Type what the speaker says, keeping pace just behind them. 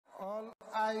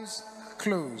eyes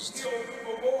closed.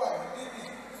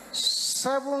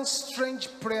 7 strange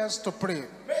prayers to pray.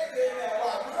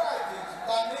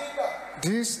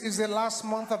 This is the last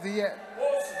month of the year.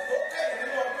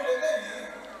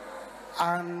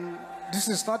 And this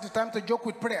is not the time to joke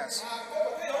with prayers.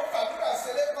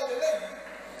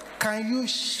 Can you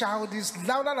shout this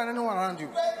louder than anyone around you?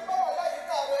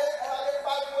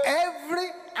 Every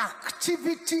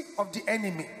activity of the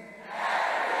enemy.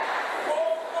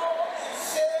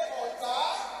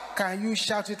 Can you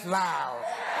shout it loud?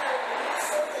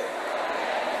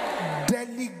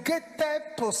 Delegated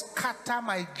to scatter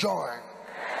my joy.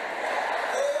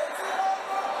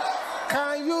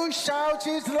 Can you shout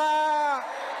it loud?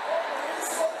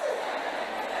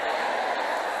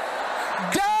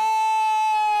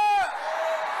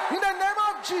 In the name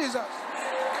of Jesus.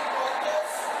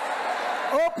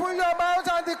 Open your mouth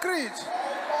and decree it.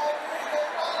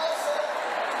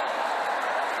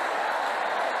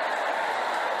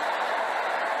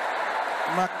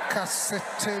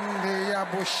 Makasetende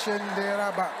yabushende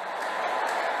raba.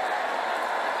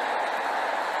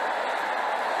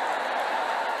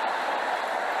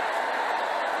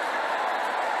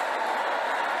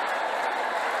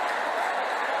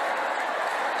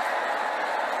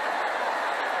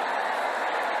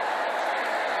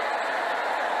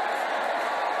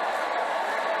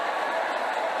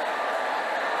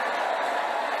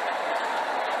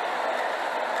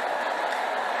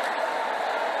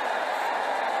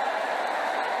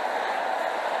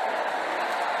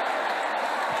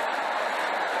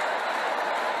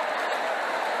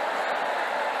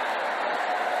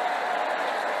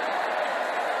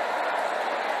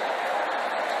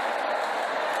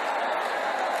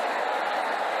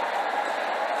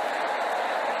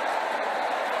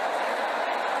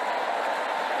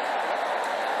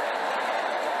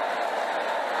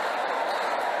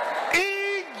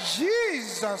 In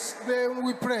Jesus' name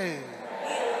we pray.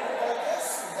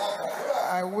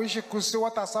 I wish you could see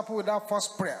what has happened with that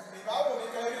first prayer.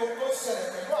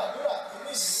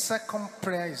 Second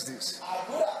prayer is this.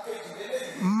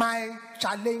 My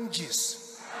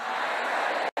challenges.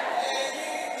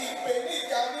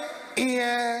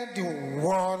 Hear the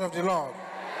word of the Lord.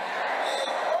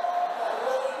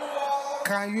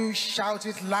 Can you shout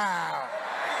it loud?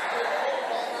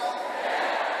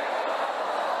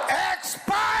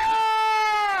 Expire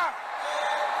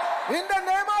in the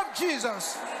name of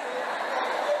Jesus.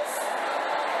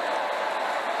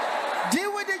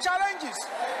 Deal with the challenges.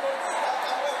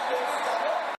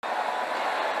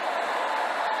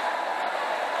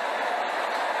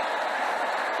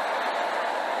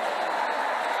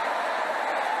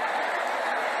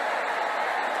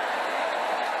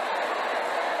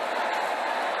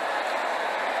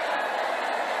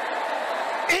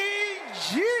 In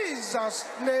Jesus'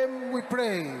 name we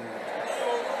pray.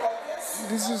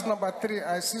 This is number 3.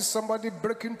 I see somebody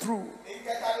breaking through.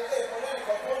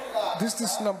 This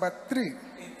is number 3.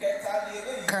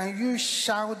 Can you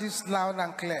shout this loud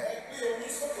and clear?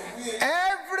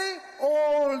 Every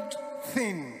old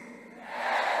thing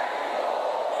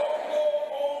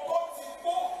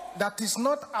that is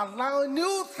not allowing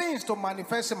new things to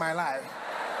manifest in my life.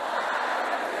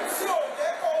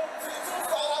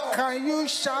 Can you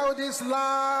shout this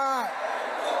loud?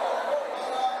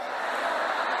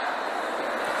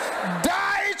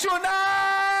 Die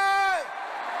tonight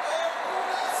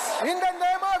in the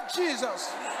name of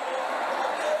Jesus.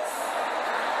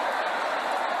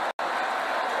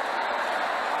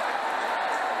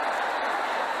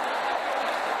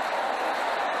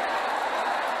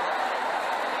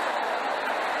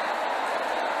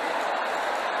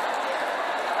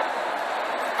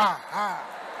 Aha.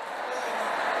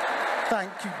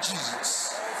 Thank you,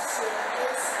 Jesus.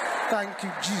 Thank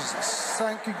you, Jesus.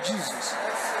 Thank you, Jesus.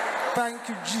 Thank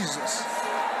you, Jesus.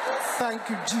 Thank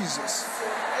you, Jesus.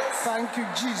 Thank you,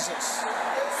 Jesus.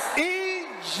 In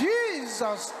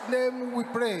Jesus' name we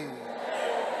pray.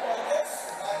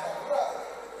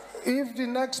 If the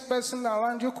next person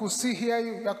around you could still hear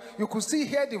you, you could still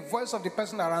hear the voice of the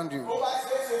person around you,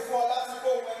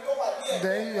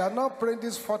 then you are not praying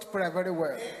this fourth prayer very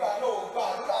well.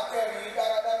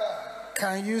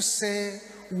 Can you say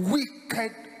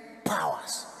wicked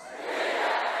powers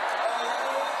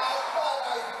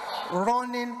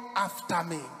running after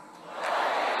me,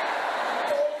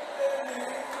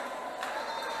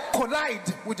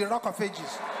 collide with the rock of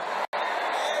ages?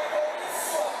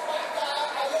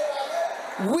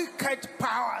 Wicked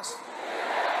powers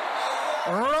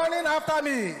running after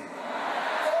me,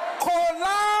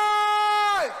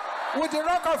 collide with the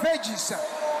rock of ages.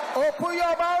 Open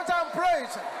your mouth and pray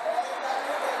it.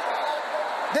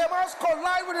 They must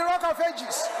collide with the rock of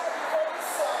ages.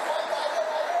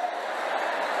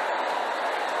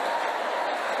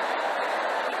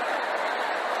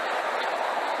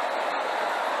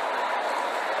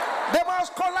 They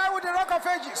must collide with the rock of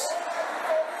ages.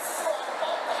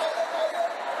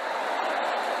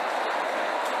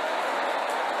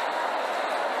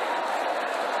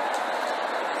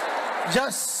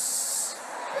 Yes.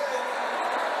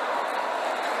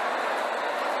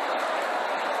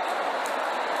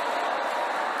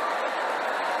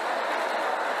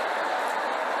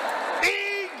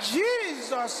 In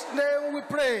Jesus' name we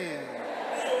pray.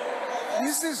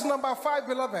 This is number 5,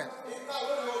 beloved.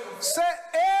 Say,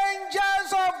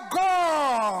 angels of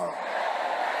God,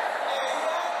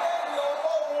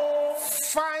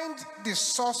 find the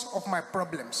source of my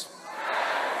problems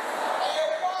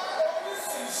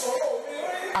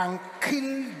and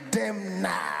kill them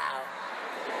now.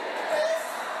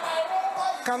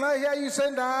 Can I hear you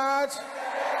saying that?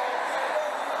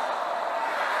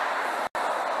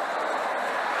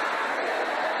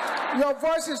 Your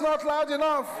voice is not loud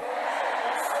enough.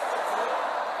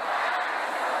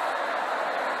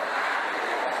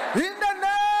 In the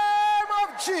name of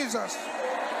Jesus.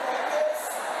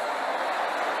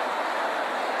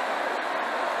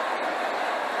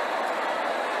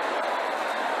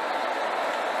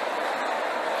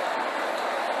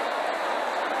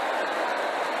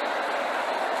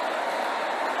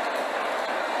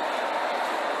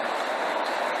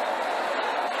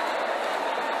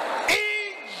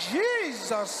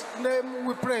 Jesus' name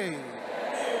we pray.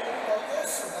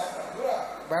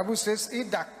 Bible says, he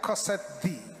that curseth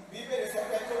thee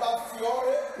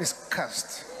is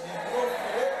cursed.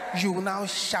 You will now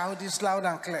shout this loud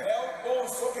and clear.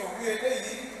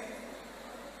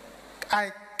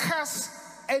 I curse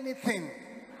anything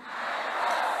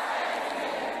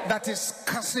that is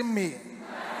cursing me.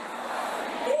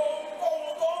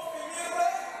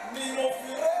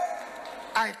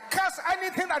 I curse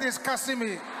anything that is cursing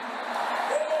me.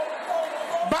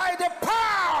 By the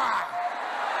power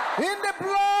in the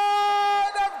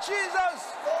blood of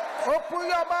Jesus. Open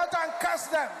your mouth and curse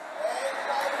them.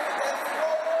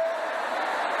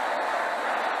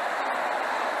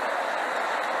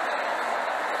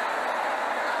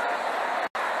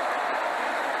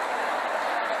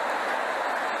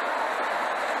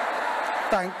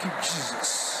 Thank you,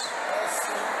 Jesus.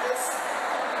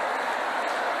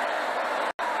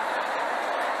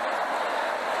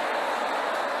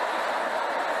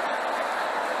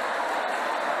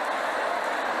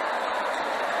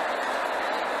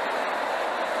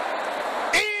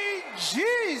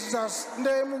 Jesus'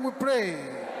 name we pray.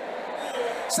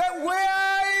 Say,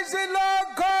 where is the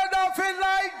Lord God of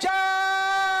Elijah?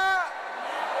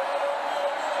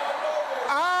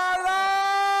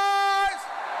 Arise!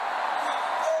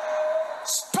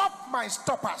 Stop my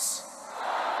stoppers.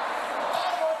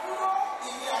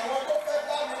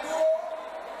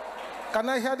 Can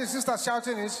I hear the sister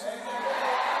shouting it?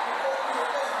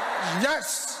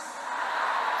 Yes.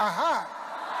 Aha.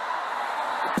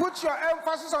 Put your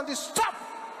emphasis on the stop.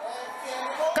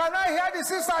 Can I hear the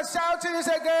sister shouting this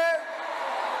again?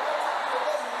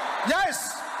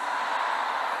 Yes.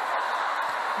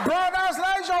 Brothers,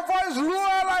 let your voice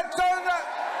roar like thunder.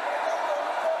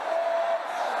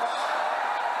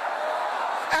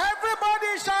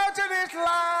 Everybody shouting it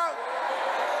loud.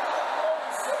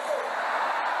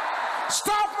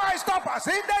 Stop my stoppers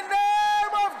in the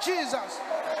name of Jesus.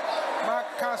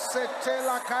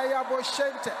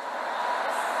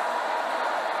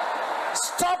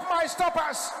 Stop my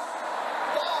stoppers.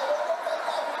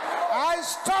 I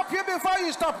stop you before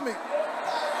you stop me.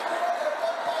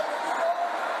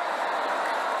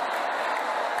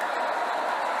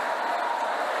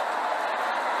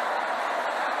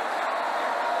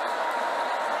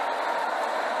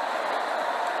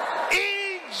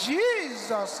 In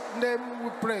Jesus' name we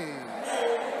pray.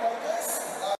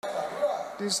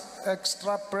 This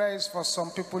extra prayer is for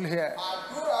some people here.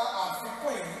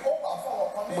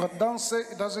 But don't say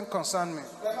it doesn't concern me.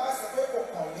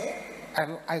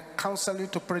 I counsel you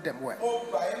to pray them well.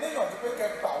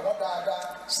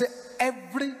 Say,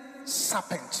 every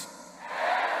serpent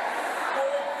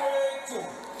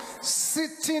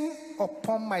sitting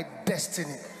upon my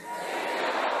destiny.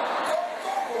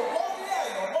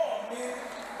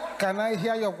 Can I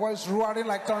hear your voice roaring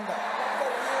like thunder?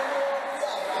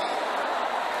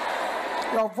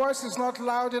 Your voice is not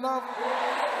loud enough.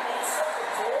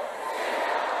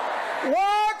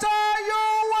 What are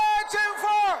you waiting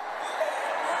for?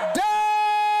 There!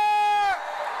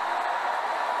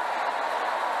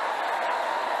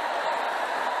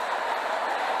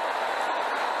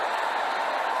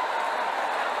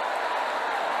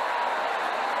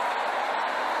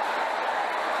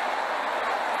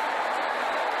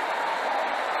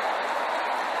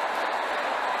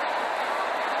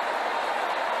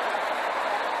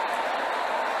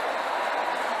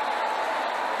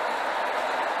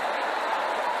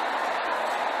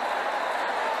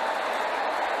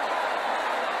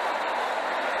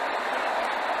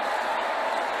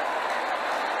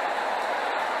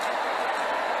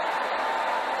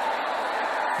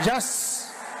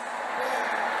 Yes.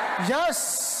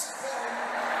 Yes.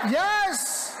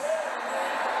 Yes.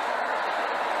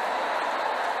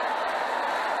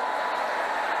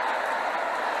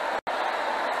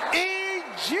 In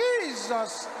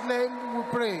Jesus' name we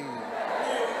pray.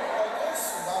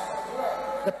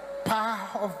 The power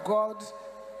of God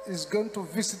is going to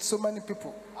visit so many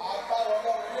people.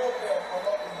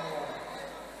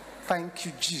 Thank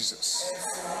you, Jesus.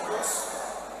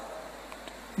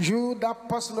 You, that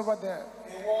person over there,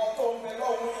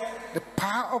 the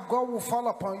power of God will fall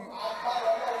upon you,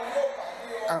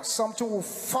 and something will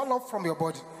fall off from your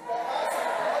body.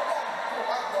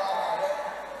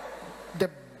 The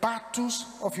battles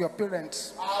of your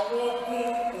parents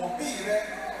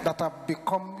that have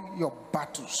become your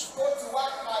battles.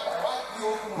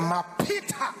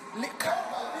 Mapita Lika,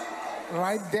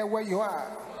 right there where you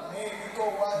are,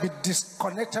 be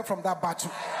disconnected from that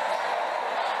battle.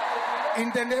 In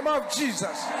the name of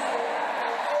Jesus.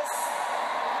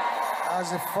 As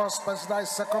the first person, as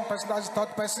the second person, as the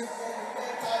third person.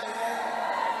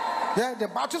 Yeah, the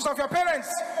battles of your parents,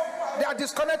 they are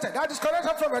disconnected. They are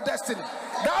disconnected from your destiny.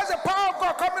 There is the power of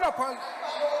God coming upon you.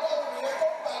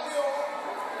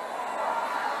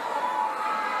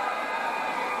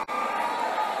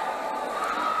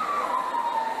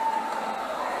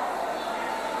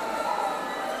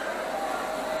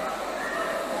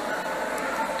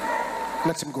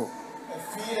 Let him go.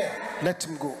 Let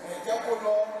him go.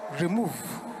 Remove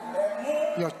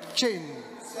your chain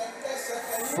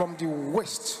from the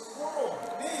waist.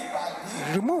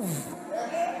 Remove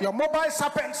your mobile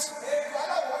serpents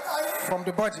from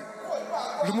the body.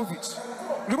 Remove it.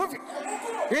 Remove it.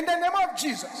 In the name of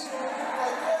Jesus.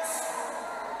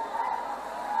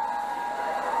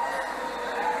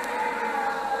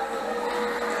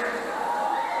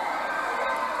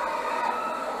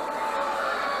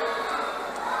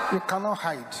 You cannot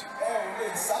hide.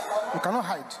 You cannot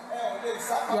hide.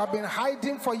 You have been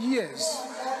hiding for years.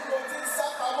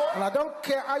 And I don't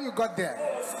care how you got there.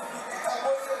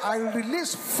 I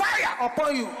release fire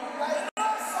upon you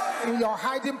in your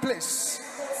hiding place.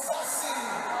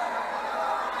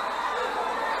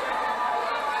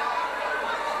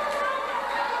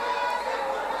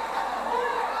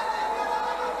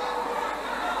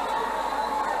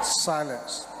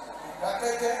 Silence.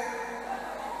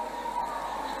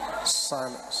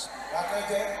 Silence.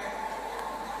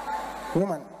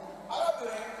 Woman,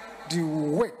 the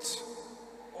weight,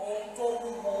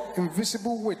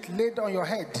 invisible weight laid on your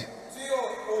head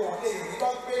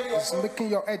is making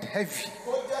your head heavy.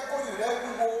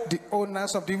 The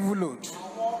owners of the evil load,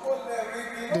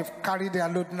 they've carried their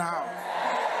load now.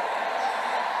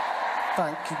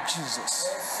 Thank you, Jesus.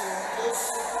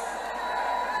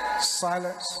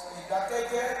 Silence.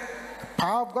 The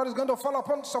power of God is going to fall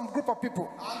upon some group of people.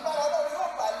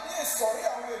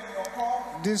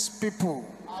 These people,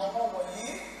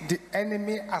 the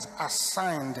enemy has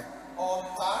assigned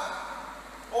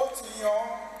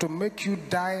to make you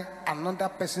die another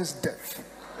person's death.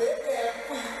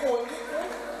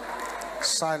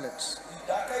 Silence.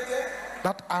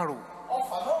 That arrow,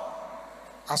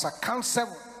 as I count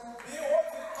 7,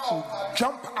 will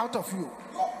jump out of you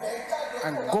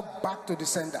and go back to the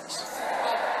senders.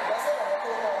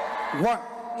 1,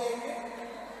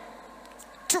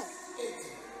 2,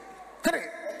 3,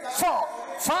 4,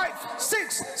 5,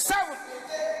 6, 7.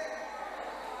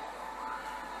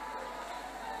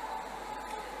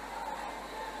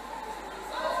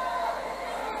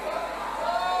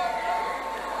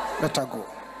 Let her go.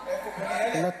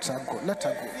 Let her go. Let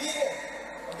her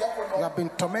go. You have been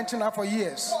tormenting her for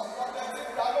years.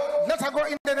 Let her go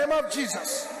in the name of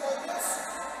Jesus.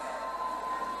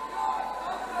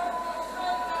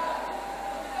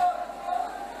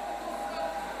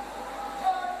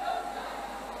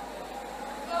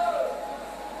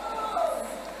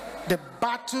 The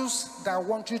battles that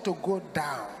want you to go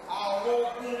down,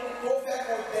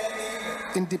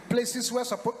 in the places where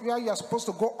you are supposed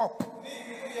to go up,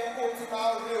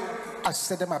 I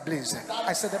set them ablaze.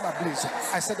 I set them ablaze.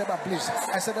 I set them ablaze.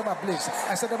 I set them ablaze.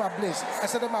 I set them ablaze. I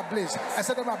set them ablaze. I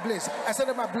set them ablaze. I set them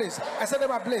ablaze. I set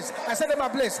them ablaze. I set them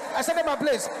ablaze. I set them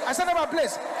ablaze. I set them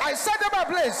ablaze. I set them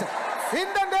ablaze. In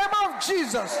the name of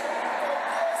Jesus.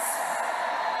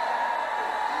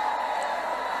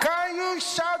 Can you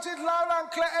shout it loud and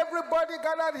clear? Everybody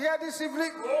gathered here this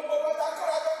evening.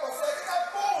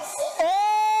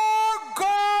 Oh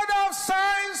God of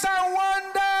signs and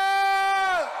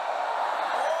wonders,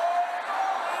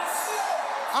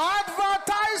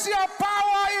 advertise your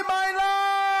power in my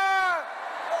life.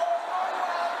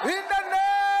 In the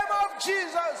name of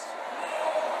Jesus.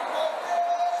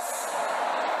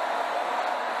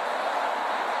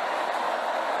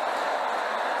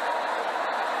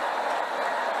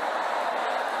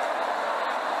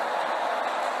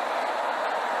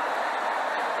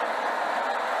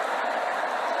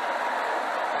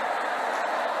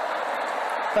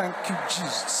 Thank you,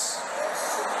 Jesus.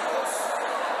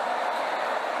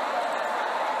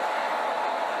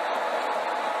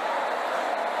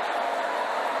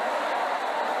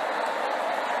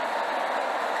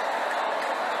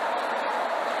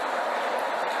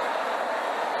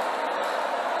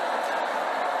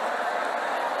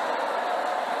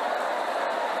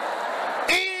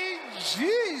 In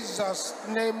Jesus'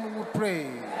 name we pray.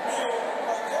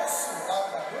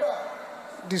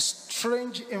 The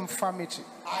strange infirmity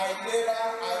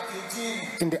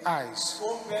in the eyes,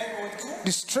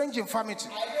 the strange infirmity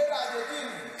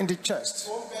in the chest,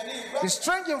 the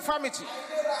strange infirmity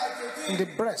in the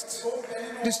breast,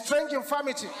 the strange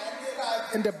infirmity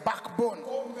in the backbone,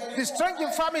 the strange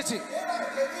infirmity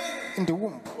in the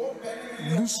womb.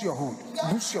 Loose your hold,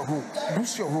 loose your hold,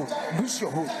 loose your hold, loose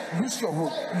your hold, loose your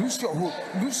hold, loose your hold,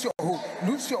 loose your hold,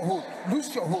 loose your hold,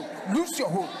 loose your hold, loose your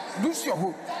hold, loose your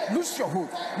hold, loose your hold,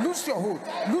 loose your hold,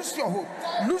 loose your hold,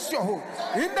 loose your hold.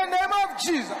 In the name of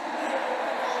Jesus.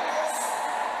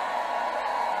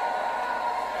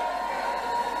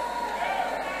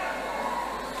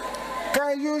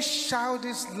 Can you shout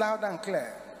this loud and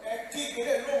clear?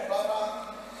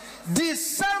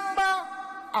 December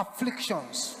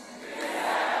afflictions.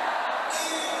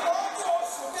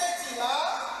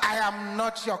 I am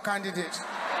not your candidate.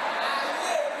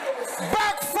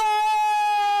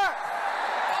 Backfire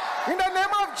in the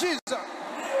name of Jesus.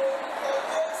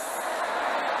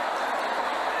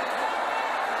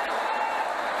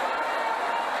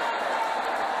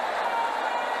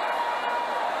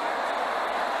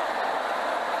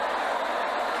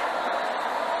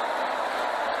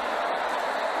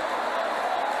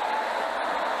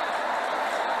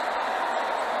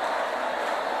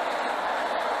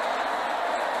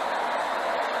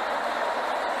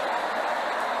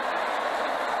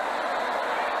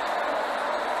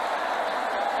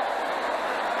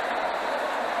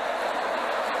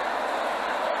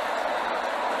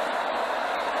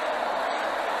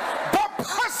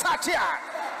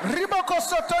 Riboko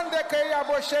sotonde keya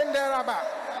boshende raba.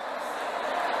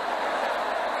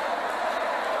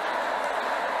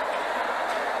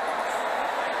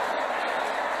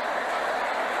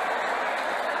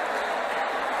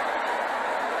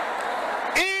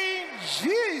 In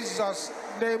Jesus'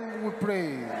 name we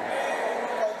pray.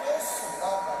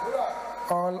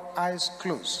 All eyes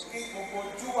closed.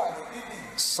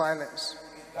 Silence.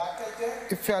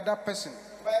 If you are that person,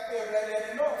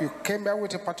 you came here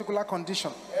with a particular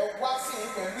condition,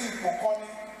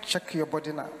 check your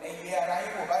body now.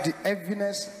 The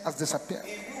heaviness has disappeared.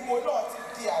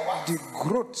 The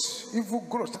growth, evil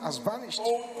growth has vanished.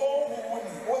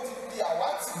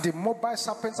 The mobile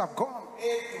serpents have gone.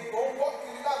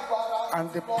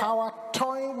 And the power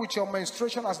toying with your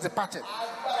menstruation has departed.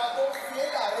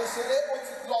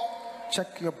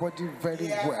 Check your body very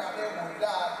well.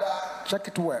 Check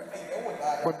it well.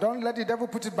 But don't let the devil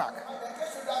put it back.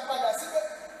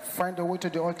 Find a way to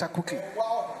the altar quickly.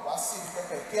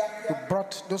 You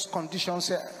brought those conditions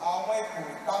here.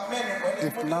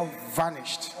 They've now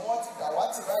vanished.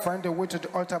 Find a way to the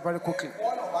altar very quickly.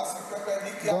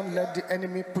 Don't let the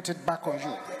enemy put it back on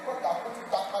you.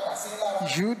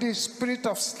 You, the spirit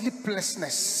of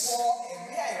sleeplessness.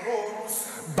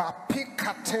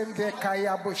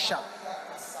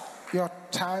 Your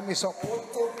time is up.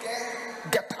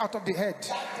 Get out of the head.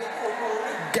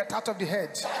 Get out of the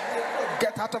head.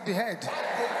 Get out of the head.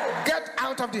 Get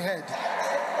out of the head.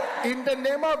 In the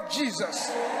name of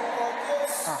Jesus.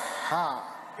 Aha.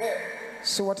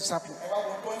 See what is happening.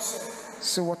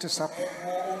 See what is happening.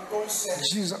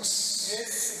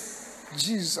 Jesus.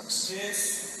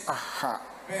 Jesus. Aha.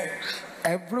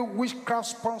 Every witchcraft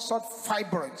sponsored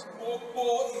fibroid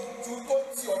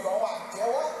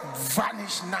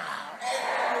vanish now.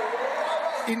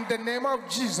 In the name of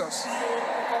Jesus.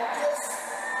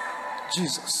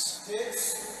 Jesus.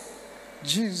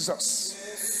 Jesus.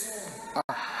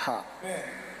 Aha.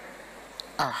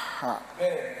 Aha.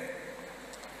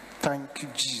 Thank you,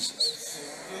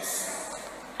 Jesus.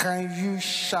 Can you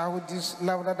shout this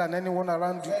louder than anyone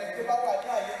around you?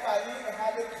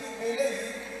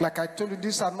 Like I told you,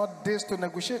 these are not days to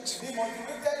negotiate.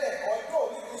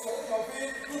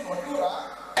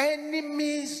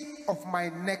 Enemies of my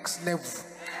next level,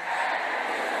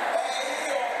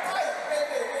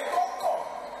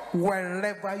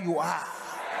 wherever you are,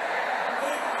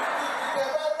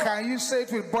 can you say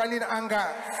it with boiling anger?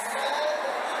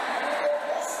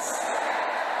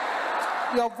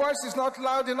 Your voice is not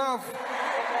loud enough.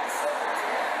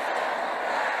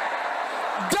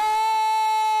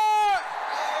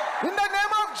 In the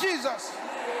name of Jesus.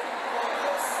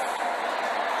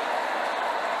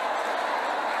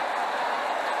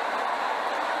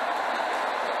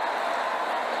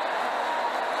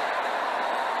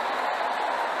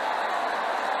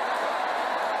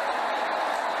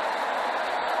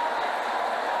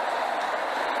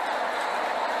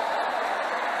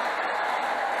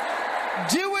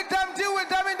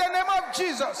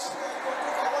 Jesus.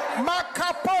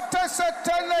 Makapote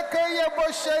seteleke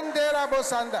yeboshendera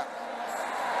bosanda.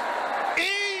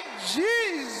 In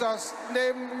Jesus'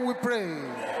 name we pray.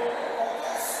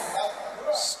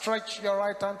 Stretch your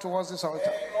right hand towards this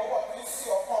altar.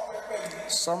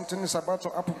 Something is about to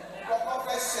happen.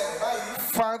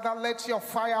 Father, let your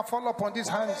fire fall upon these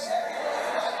hands.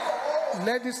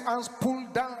 Let these hands pull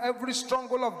down every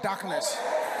stronghold of darkness.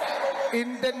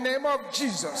 In the name of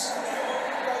Jesus.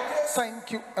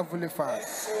 Thank you, Heavenly Father.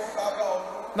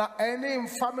 Now, any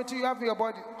infirmity you have in your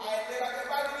body,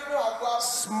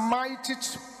 smite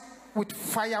it with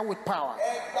fire, with power,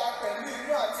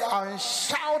 and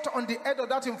shout on the head of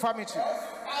that infirmity.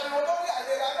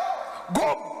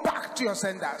 Go back to your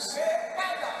senders.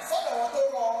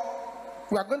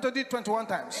 We are going to do it 21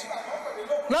 times.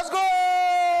 Let's go!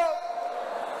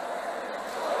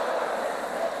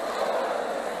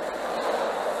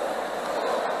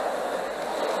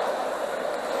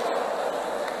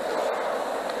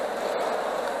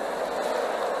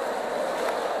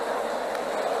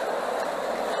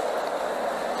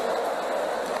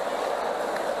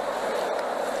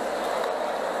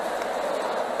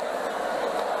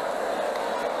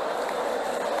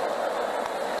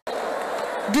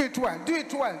 Do it well, do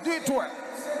it well, do it well.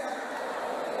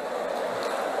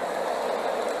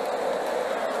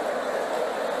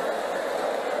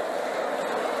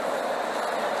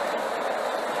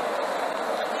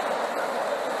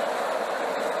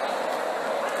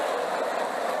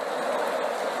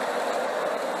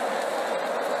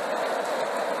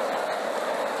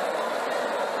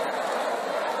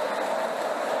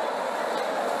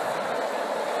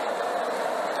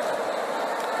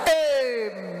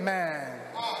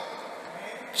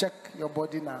 Check your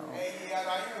body now.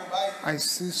 I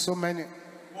see so many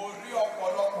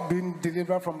being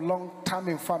delivered from long-term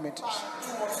infirmities.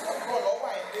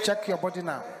 Check your body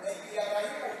now.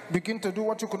 Begin to do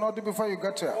what you could not do before you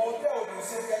got here.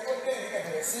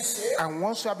 And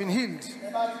once you have been healed,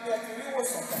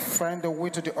 find a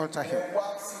way to the altar here.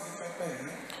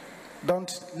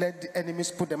 Don't let the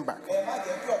enemies put them back.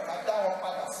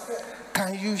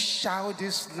 Can you shout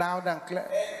this loud and clear?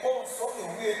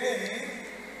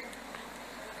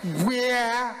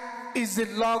 Where is the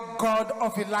Lord God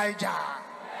of Elijah?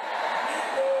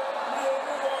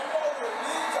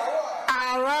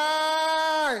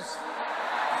 Arise.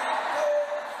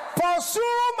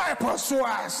 Pursue my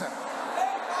pursuers.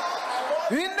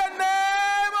 In the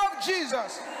name of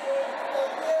Jesus.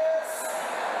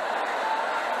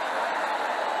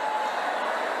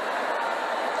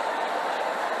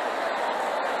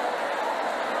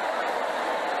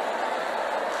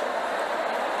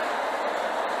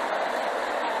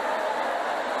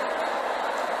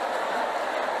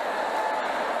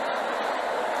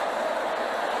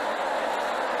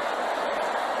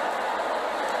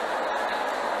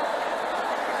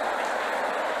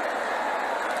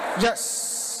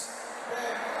 Yes.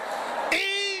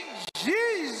 In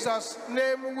Jesus'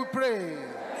 name we pray.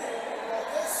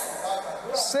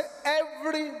 Say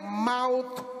every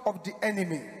mouth of the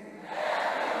enemy.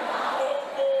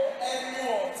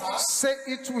 Say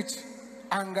it with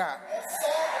anger.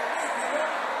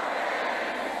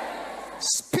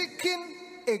 Speaking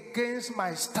against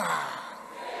my star.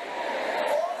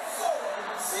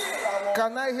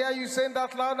 Can I hear you saying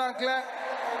that loud and clear?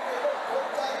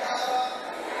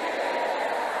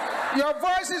 Your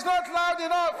voice is not loud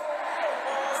enough.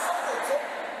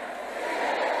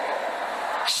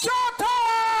 Shut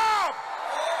up!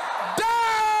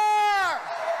 Die!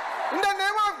 In the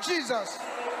name of Jesus.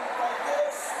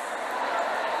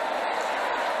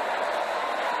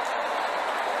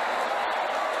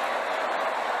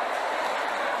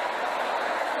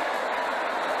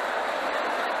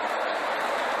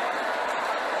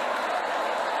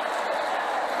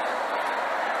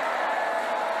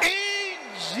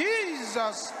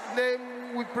 Jesus'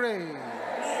 name we pray.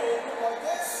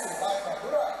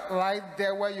 Right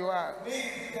there where you are,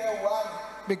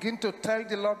 begin to tell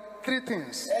the Lord 3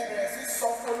 things.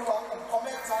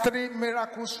 3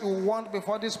 miracles you want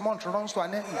before this month runs to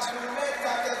an end.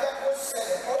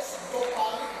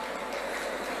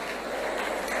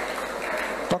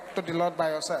 Talk to the Lord by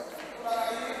yourself.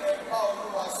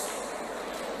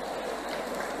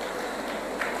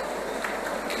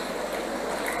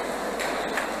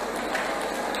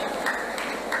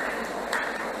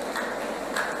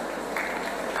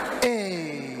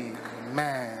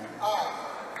 Amen.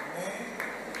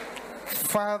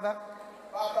 Father,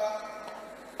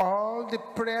 all the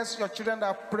prayers your children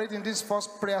have prayed in this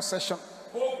first prayer session,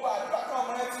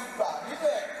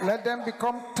 let them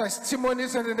become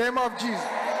testimonies in the name of Jesus.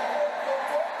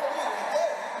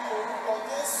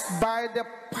 by the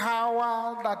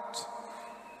power that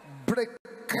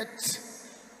breaketh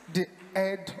the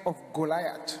head of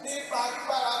Goliath,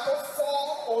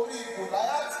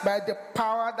 by the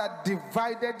power that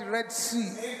divided the Red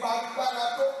Sea,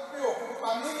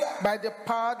 by the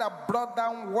power that brought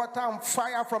down water and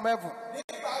fire from heaven.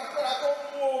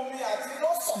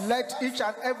 Let each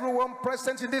and everyone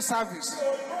present in this service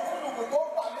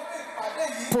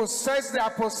possess their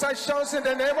possessions in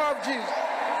the name of Jesus.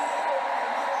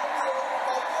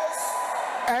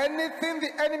 Anything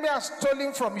the enemy has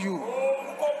stolen from you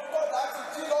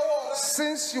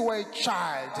since you were a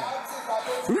child,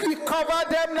 recover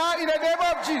them now in the name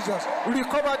of Jesus.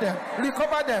 Recover them,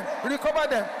 recover them, recover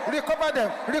them, recover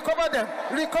them, recover them,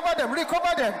 recover them,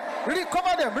 recover them,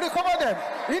 recover them, recover them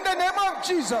in the name of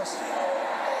Jesus.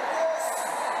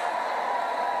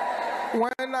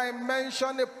 When I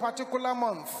mention a particular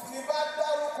month,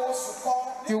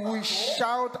 you will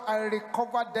shout, I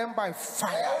recover them by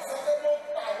fire.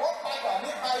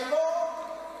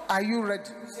 Are you ready?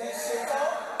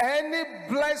 Any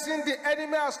blessing the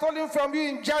enemy has stolen from you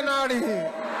in January,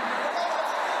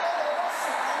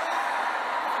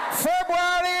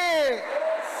 February,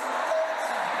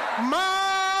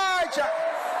 March,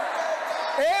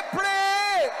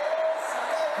 April,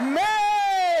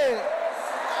 May,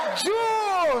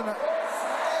 June,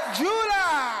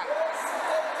 July,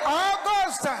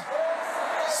 August,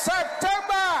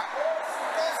 September,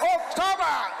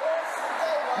 October,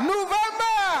 November,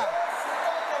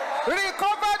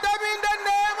 recover them in the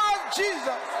name of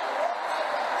Jesus.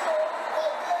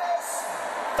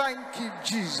 Thank you,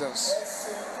 Jesus.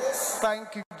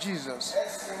 Thank you, Jesus.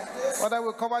 Father,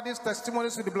 we cover these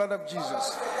testimonies with the blood of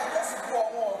Jesus.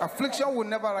 Affliction will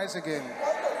never rise again.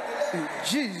 In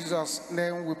Jesus'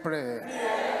 name we pray.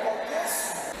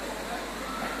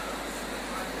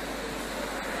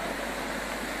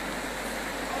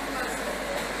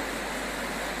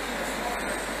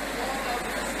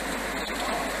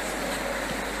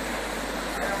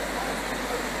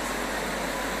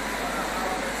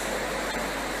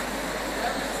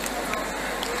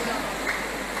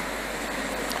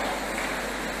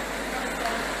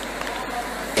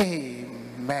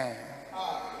 Amen.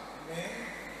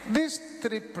 These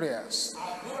three prayers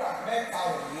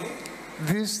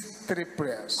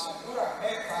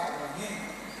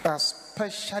are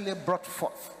specially brought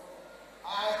forth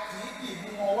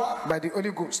by the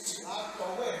Holy Ghost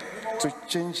to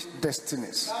change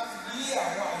destinies.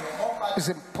 It's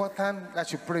important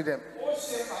that you pray them.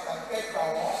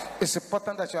 It's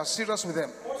important that you are serious with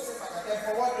them.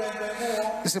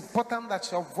 It's important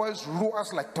that your voice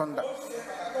roars like thunder.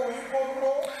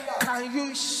 Can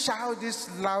you shout this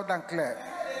loud and clear?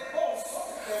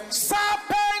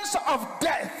 Serpents of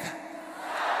death,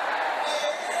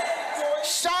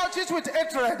 shout it with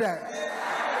hatred.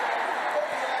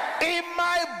 In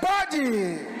my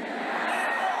body,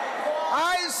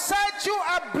 I set you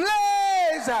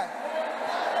ablaze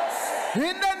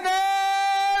in the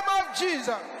name of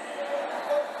Jesus.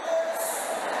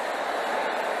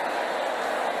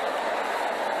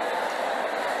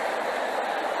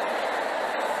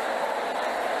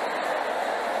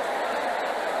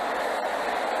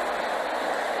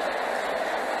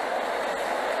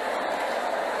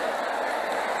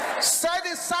 Set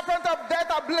the serpent of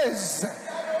death ablaze.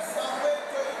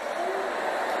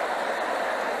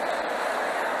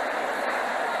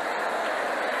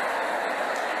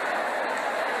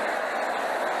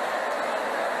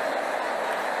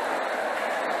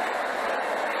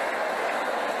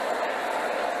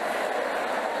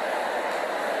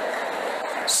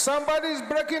 Somebody is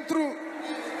breaking through.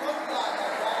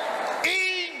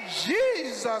 In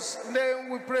Jesus' name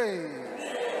we pray.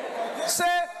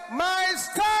 Say, my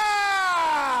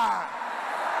star,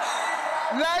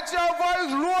 let your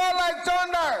voice roar like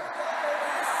thunder.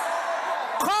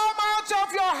 Come out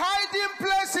of your hiding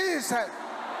places and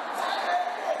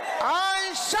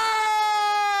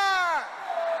shine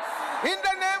in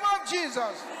the name of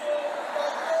Jesus.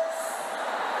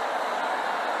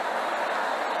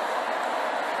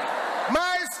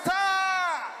 My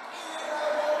star,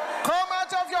 come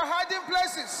out of your hiding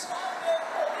places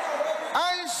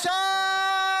and shine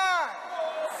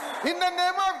in the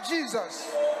name of Jesus.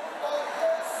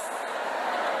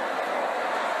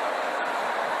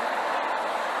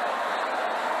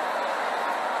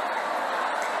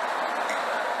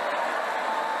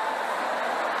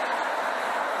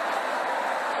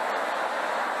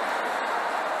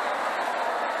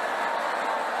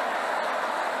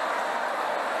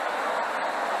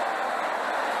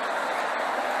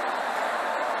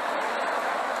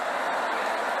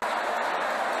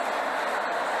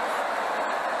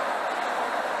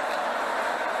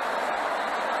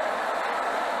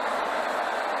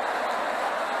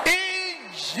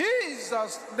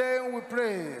 Jesus' name we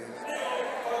pray.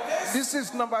 This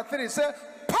is number 3. Say,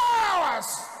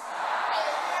 powers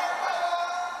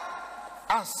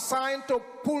assigned to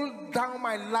pull down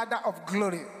my ladder of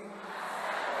glory.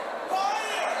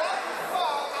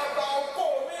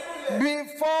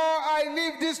 Before I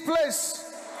leave this place,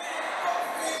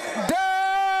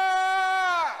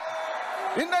 die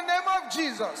in the name of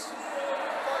Jesus.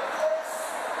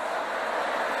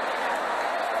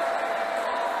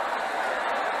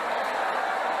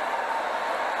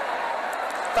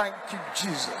 Thank you,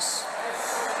 Jesus.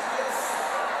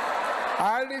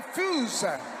 I refuse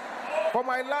for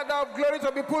my ladder of glory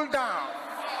to be pulled down.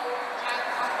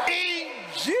 In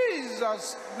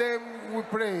Jesus' name we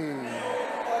pray.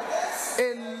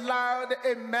 A loud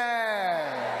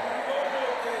amen.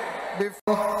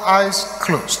 Before eyes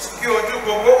closed.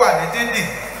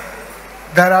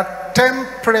 There are 10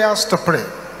 prayers to pray.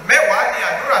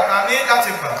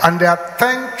 And there are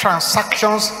 10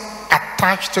 transactions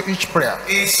attached to each prayer.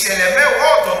 It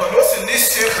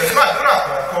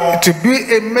will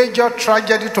be a major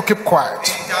tragedy to keep quiet.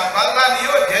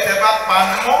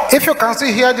 If you can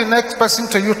see hear the next person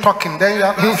to you talking, then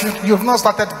you've not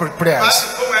started prayers.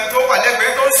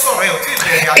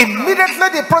 Immediately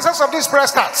the process of this prayer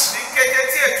starts.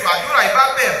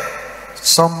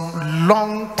 Some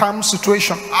long-term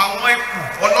situation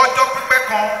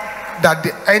that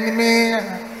the enemy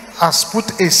has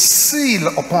put a seal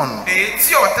upon, the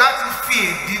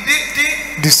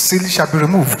seal shall be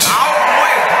removed.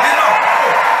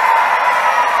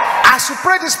 As you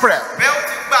pray this prayer,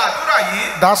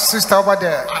 that sister over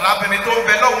there,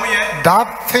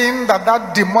 that thing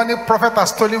that demonic prophet has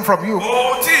stolen from you,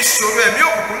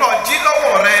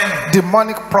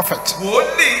 demonic prophet,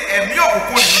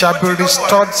 shall be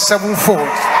restored sevenfold.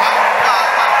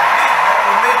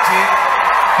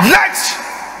 Let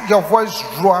your voice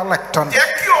roar like thunder.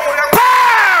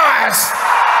 Powers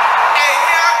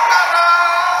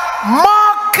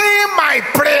mocking my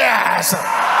prayers,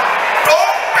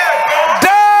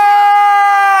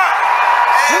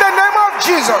 in the name of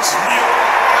Jesus.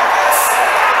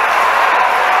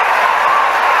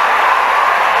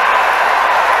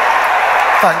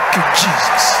 Thank you,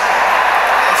 Jesus.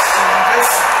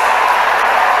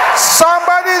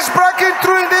 Somebody is breaking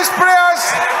through in these prayers.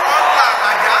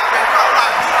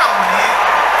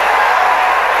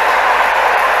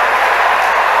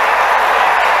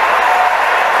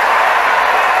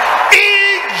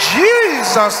 In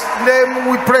Jesus' name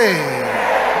we pray.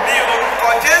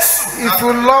 If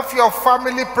you love your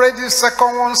family, pray this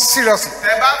second one seriously.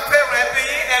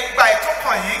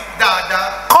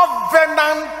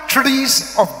 Covenant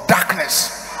trees of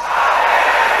darkness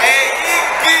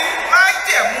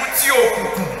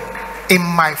in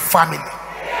my family.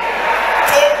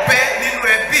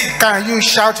 Can you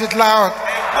shout it loud?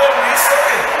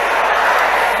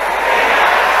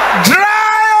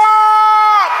 Dry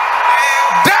up!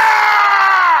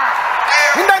 Die!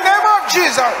 In the name of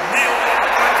Jesus.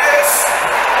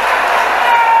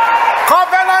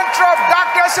 Covenant tree of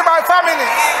darkness in my family.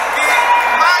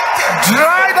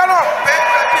 Dry them up.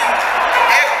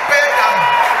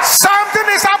 Something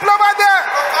is happening over there.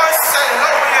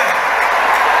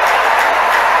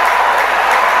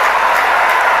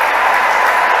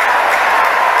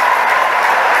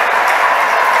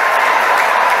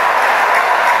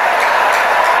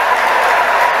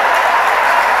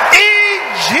 In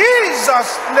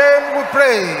Jesus' name we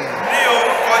pray.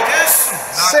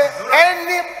 Say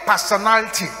any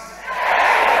personality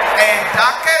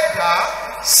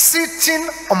sitting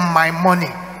on my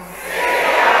money,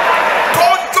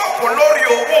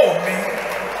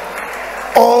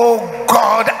 oh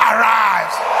God,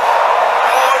 arise.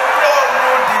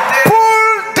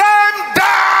 Pull them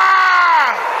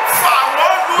down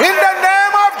in the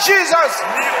name of Jesus.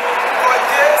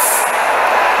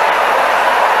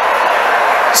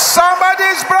 Somebody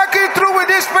is breaking through with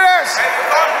this prayers.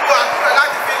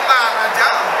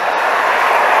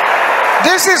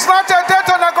 This is not a day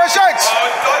to negotiate.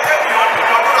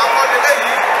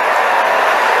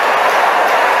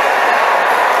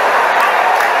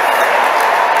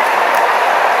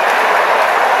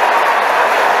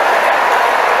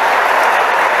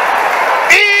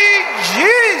 In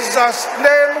Jesus'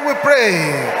 name we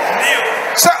pray.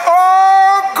 Say,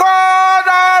 oh God,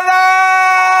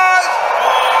 arise.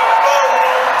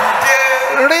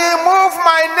 Remove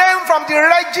my name from the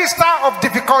register of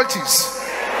difficulties.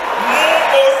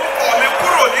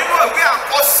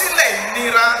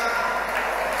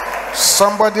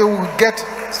 Somebody will get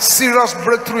serious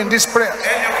breakthrough in this prayer.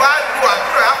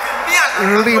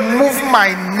 Remove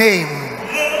my name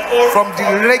from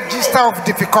the register of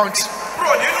difficulty.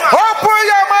 Open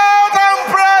your mouth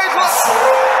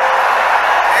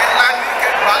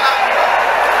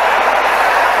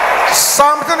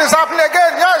Something is happening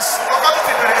again. Yes.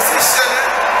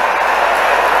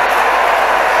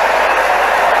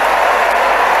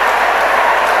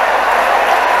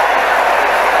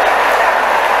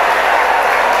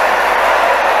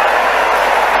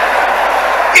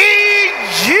 In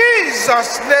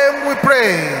Jesus' name we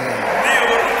pray.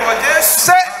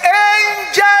 Say,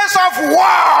 angels of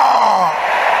war,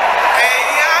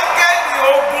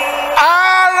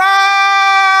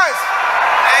 arise.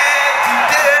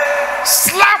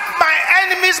 Slap my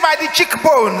enemies by the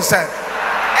cheekbones. In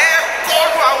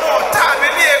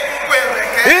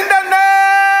the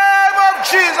name of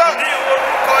Jesus.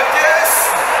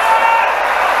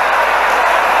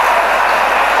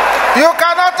 You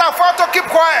cannot afford to keep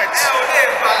quiet.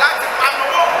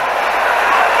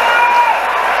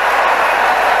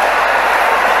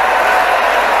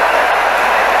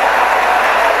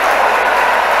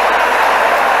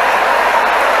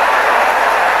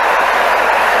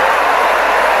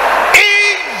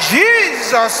 In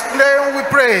Jesus' name we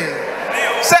pray.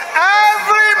 Say,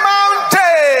 every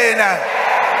mountain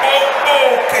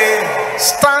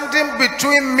standing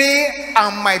between me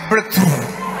and my breakthrough.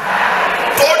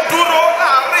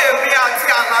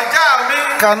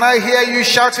 Can I hear you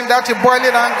shouting that in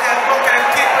boiling anger?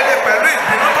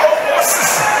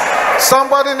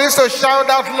 Somebody needs to shout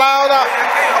out louder.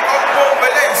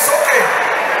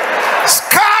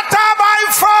 Scatter by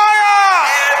fire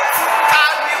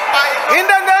in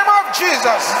the name of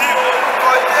Jesus.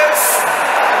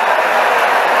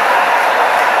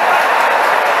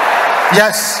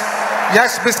 Yes,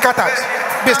 yes, be scattered,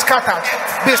 be scattered,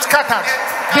 be scattered,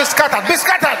 be scattered, be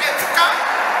scattered.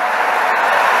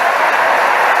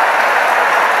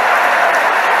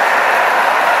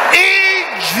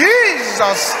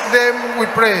 Jesus' name we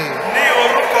pray.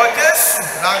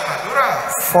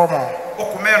 Four more.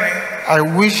 I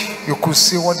wish you could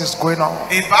see what is going on.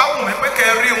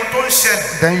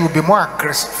 Then you'll be more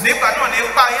aggressive.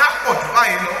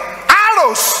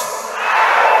 Arrows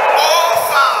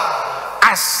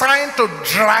assigned to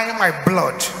dry my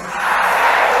blood.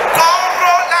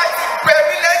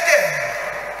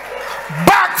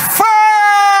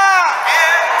 Backfire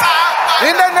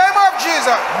in the name of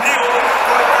Jesus.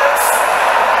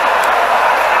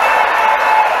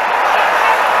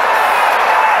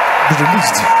 Be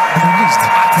released, be released,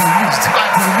 be released, be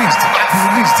released, be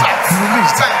released, be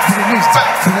released, be released,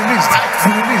 be released,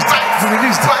 be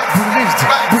released, be released, be released,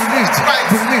 be released, be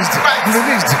released, be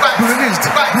released, be released,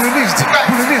 be released,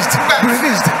 be released, be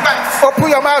released. Open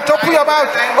your mouth, open your mouth,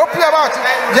 open your mouth.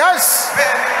 Yes.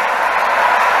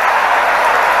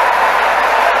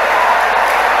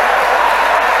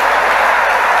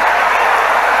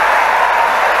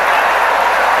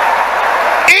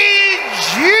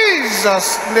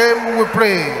 Jesus' name we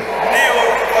pray.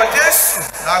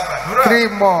 Three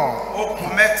more.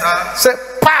 Say,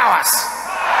 powers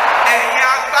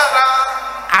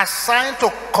assigned to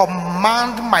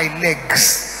command my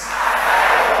legs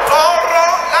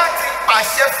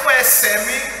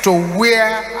to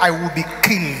where I will be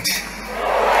killed.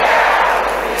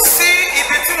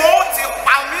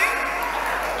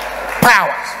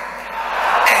 Powers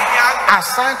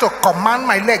assigned to command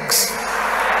my legs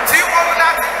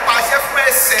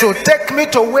to take me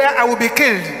to where I will be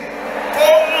killed.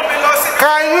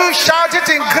 Can you shout it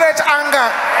in great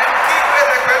anger?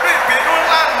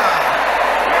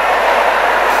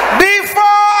 Before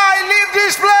I leave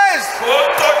this place,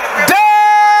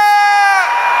 there,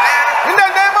 in the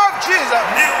name of Jesus.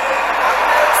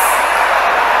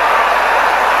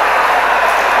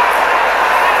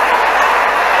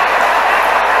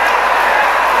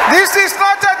 This is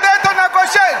not a day to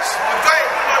negotiate.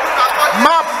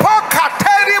 Mapoka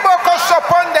terrible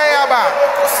kosopondeyaba.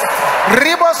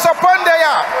 Ribo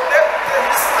sopondeya.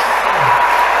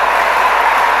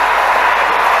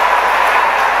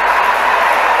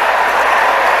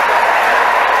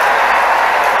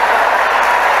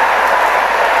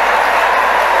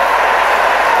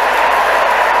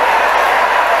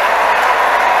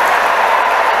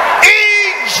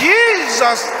 In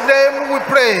Jesus' name we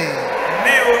pray.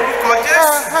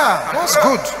 That's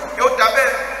good.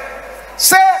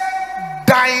 Say,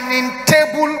 dining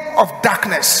table of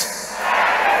darkness,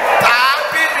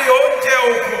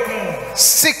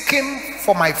 seeking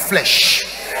for my flesh.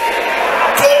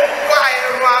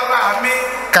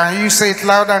 Can you say it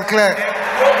loud and clear?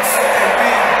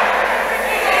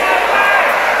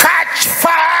 Catch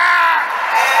fire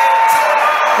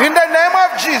in the name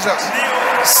of Jesus.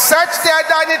 Set their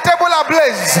dining table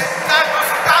ablaze.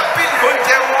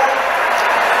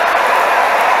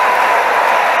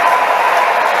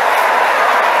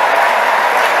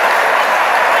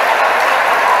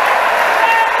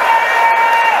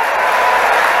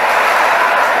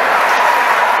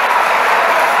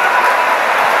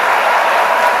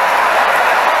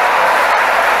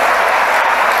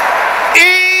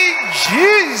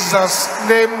 Jesus'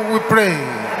 name we pray.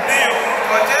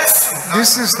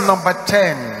 This is number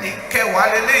 10.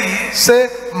 Say,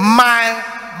 my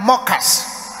mockers,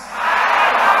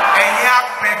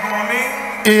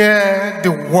 hear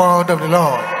the word of the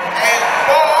Lord.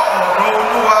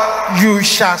 You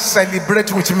shall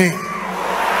celebrate with me.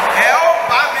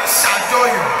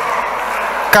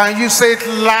 Can you say it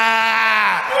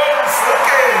loud?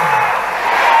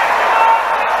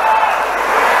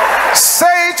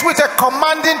 Say it with a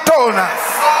commanding tone.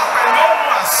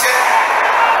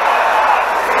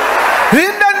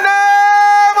 In the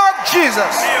name of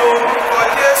Jesus.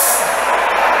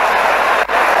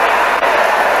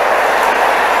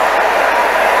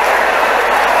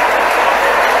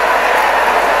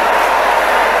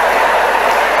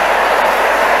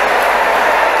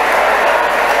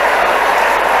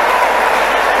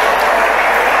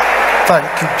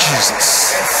 Thank you,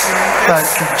 Jesus. Thank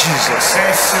you, Jesus.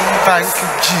 Thank you,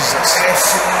 Jesus.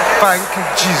 Thank you,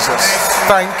 Jesus.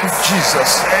 Thank you,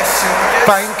 Jesus.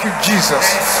 Thank you, Jesus.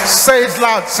 Say it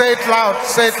loud, say it loud,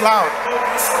 say it loud.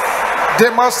 They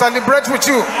must celebrate with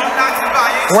you,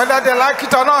 whether they like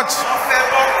it or not.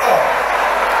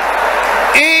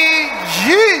 In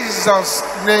Jesus'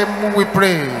 name we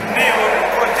pray.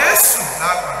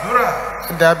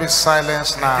 There be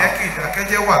silence now.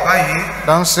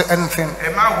 Don't say anything.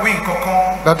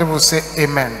 That will say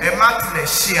amen.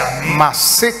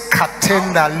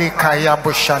 Masekatenda lekaya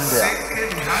boshandia.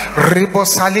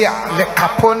 Ribosalia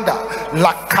lekaponda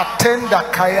la katenda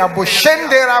kaya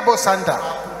boshende rabosanda.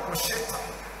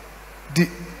 The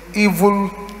evil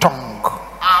tongue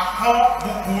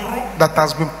that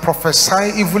has been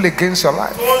prophesying evil against your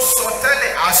life.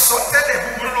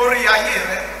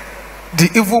 The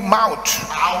evil mouth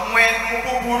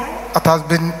that has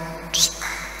been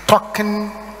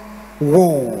talking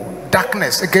woe,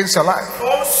 darkness against your life.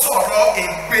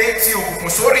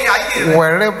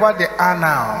 Wherever they are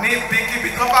now,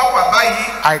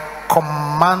 I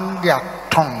command their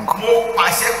tongue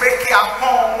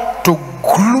to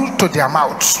glue to their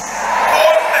mouths.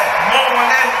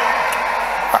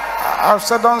 I've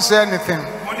said don't say anything.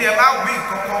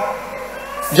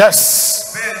 Yes.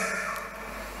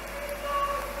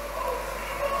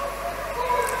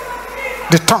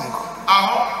 The tongue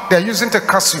they're using to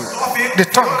curse you. The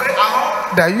tongue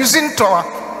they're using to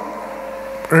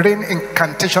rain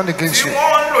incantation against you.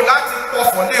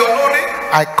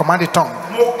 I command the tongue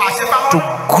to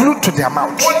glue to their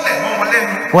mouth.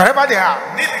 Wherever they are.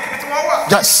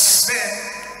 Yes.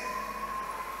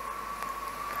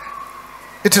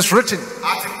 It is written,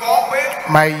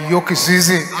 my yoke is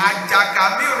easy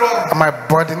and my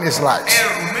burden is light.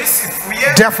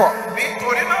 Therefore,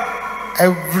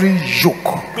 every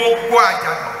yoke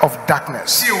of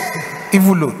darkness,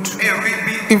 evil load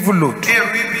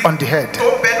on the head,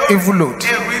 evil load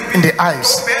in the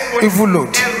eyes, evil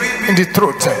load in the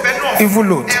throat, evil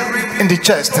load in the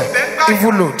chest,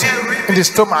 evil load in the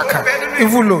stomach,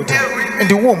 evil load in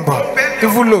the womb,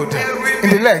 evil load in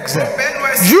the legs.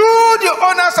 You, the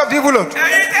owners of the evil load,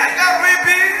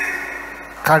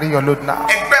 carry your load now.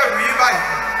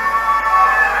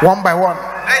 One by one.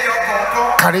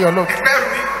 Carry your load.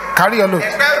 Carry your load.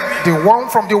 The one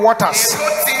from the waters.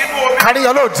 Carry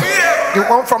your load. The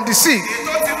one from the sea.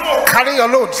 Carry your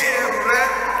load.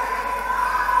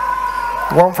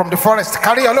 The one from the forest.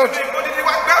 Carry your load.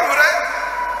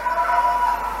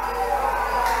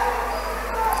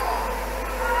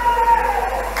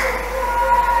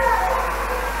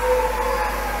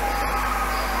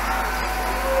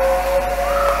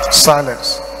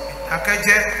 Silence.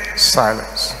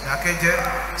 Silence.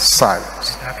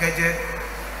 Silence.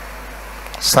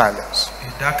 Silence.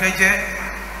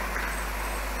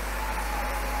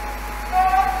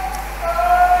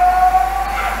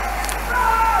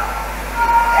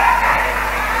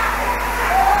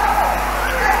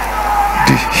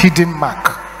 The hidden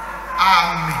mark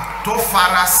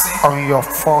on your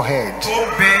forehead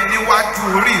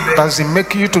does it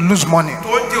make you to lose money,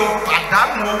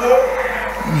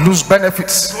 lose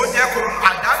benefits.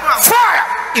 Fire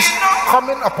is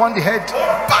coming upon the head.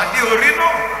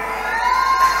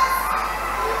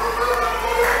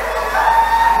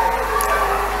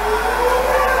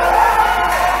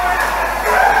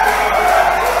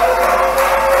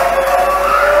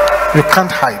 You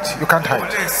can't hide. You can't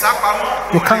hide.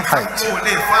 You can't hide.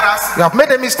 You have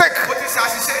made a mistake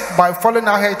by falling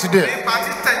out here today.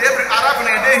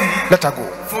 Let her go.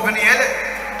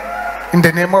 In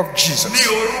the name of Jesus.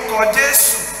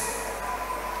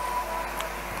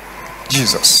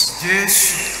 Jesus.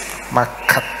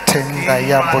 Makatenda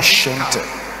ya boshente.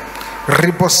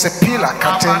 Ribosepila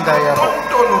katenda yabo.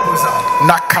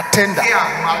 Nakatenda.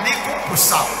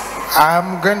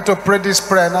 I'm going to pray this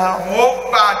prayer now.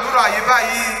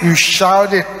 You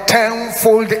shout a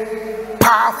tenfold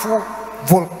powerful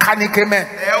volcanic amen.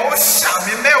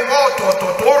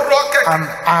 And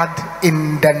add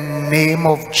in the name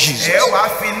of Jesus.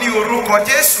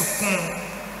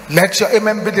 Let your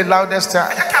amen be the loudest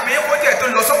time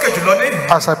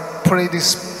as I pray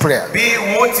this prayer.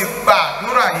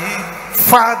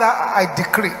 Father, I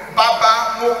decree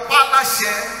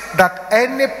that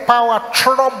any power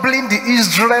troubling the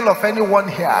Israel of anyone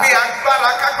here,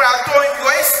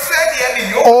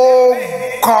 oh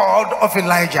God of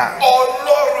Elijah,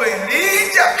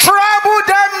 trouble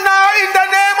them now in the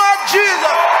name of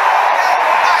Jesus.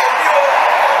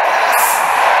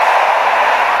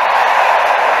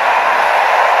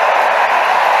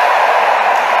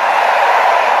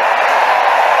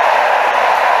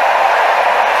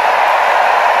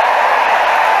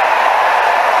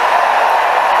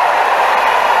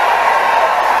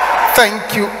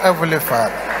 Thank you, Heavenly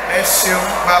Father.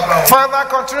 Father,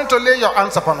 continue to lay your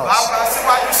hands upon us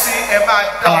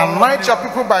and anoint your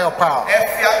people by your power.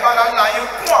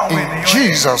 In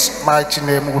Jesus' mighty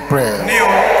name we pray.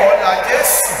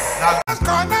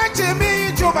 Connect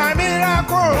me to my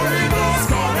miracle.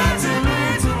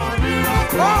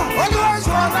 Always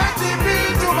connect me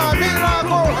to my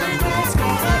miracle.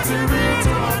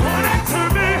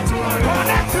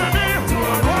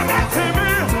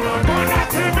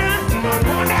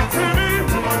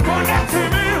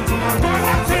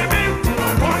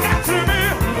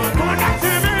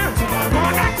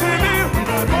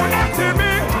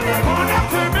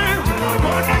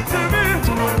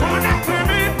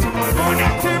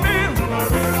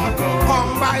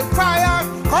 Come by fire,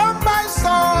 come by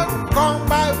sword, come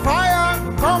by fire,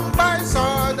 come by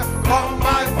sword, come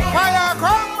by fire,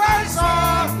 come by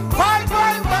sword. Fight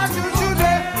my battle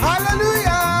today.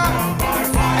 Hallelujah.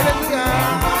 Hallelujah.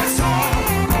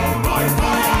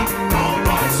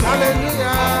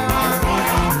 Hallelujah.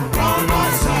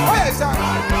 Oh, yes, sir.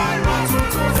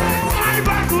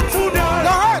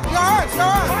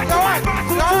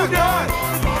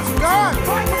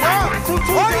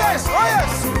 Oh yes, oh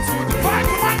yes. Fight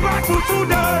my battle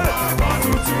today.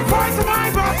 Fight my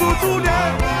battle today.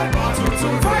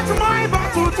 Fight my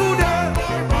battle today.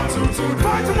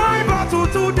 Fight my battle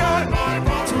today.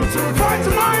 Fight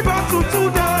my battle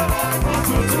today.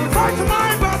 Fight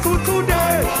my battle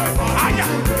today.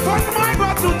 Fight my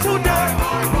battle today.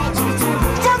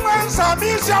 Strongman,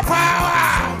 submit your power.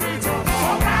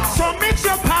 Submit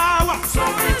your power.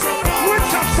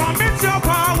 Submit your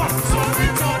power.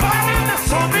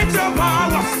 Submit your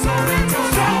power.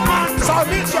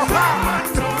 Submit your power.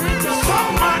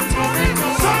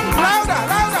 Louder,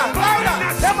 louder, louder.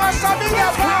 They must submit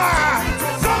your power.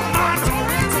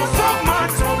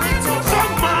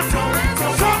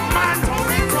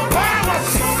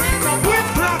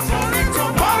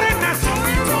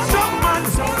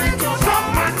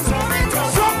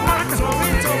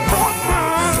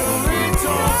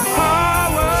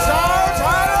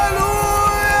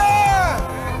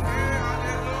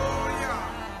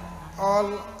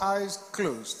 Eyes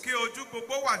closed.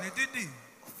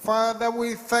 Father,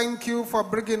 we thank you for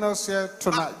bringing us here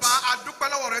tonight.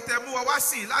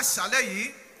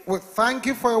 We thank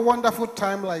you for a wonderful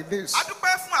time like this.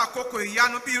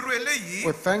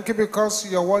 We thank you because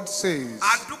your word says,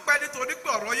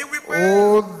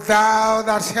 O thou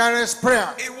that hearest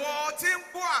prayer,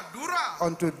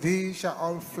 unto thee shall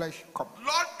all flesh come.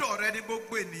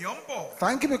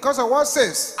 Thank you because the word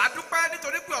says,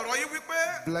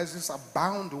 blessings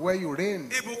abound where you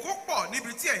reign,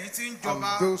 and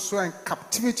those who are in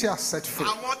captivity are set free.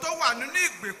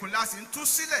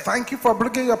 Thank you for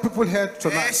bringing your people here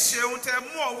tonight to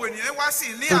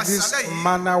this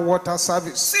manna water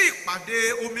service.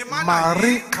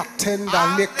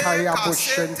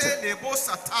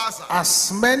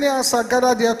 As many as are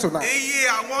gathered here tonight,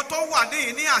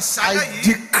 I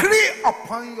decree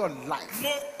upon your life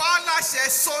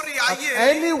that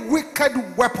any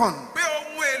wicked weapon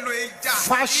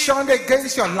fashioned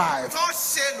against your life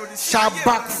shall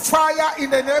backfire in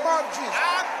the name of Jesus.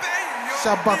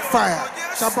 Shall backfire,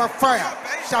 shall backfire,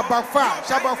 shall backfire,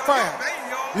 shall backfire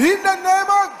in the name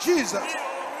of Jesus.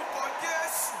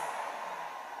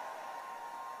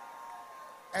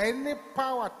 Any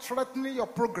power threatening your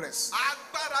progress,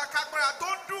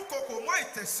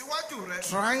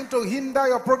 trying to hinder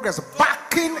your progress,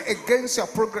 backing against your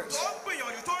progress,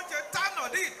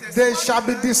 they shall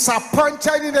be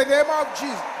disappointed in the name of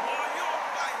Jesus.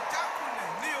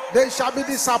 They shall be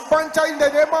disappointed in the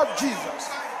name of Jesus.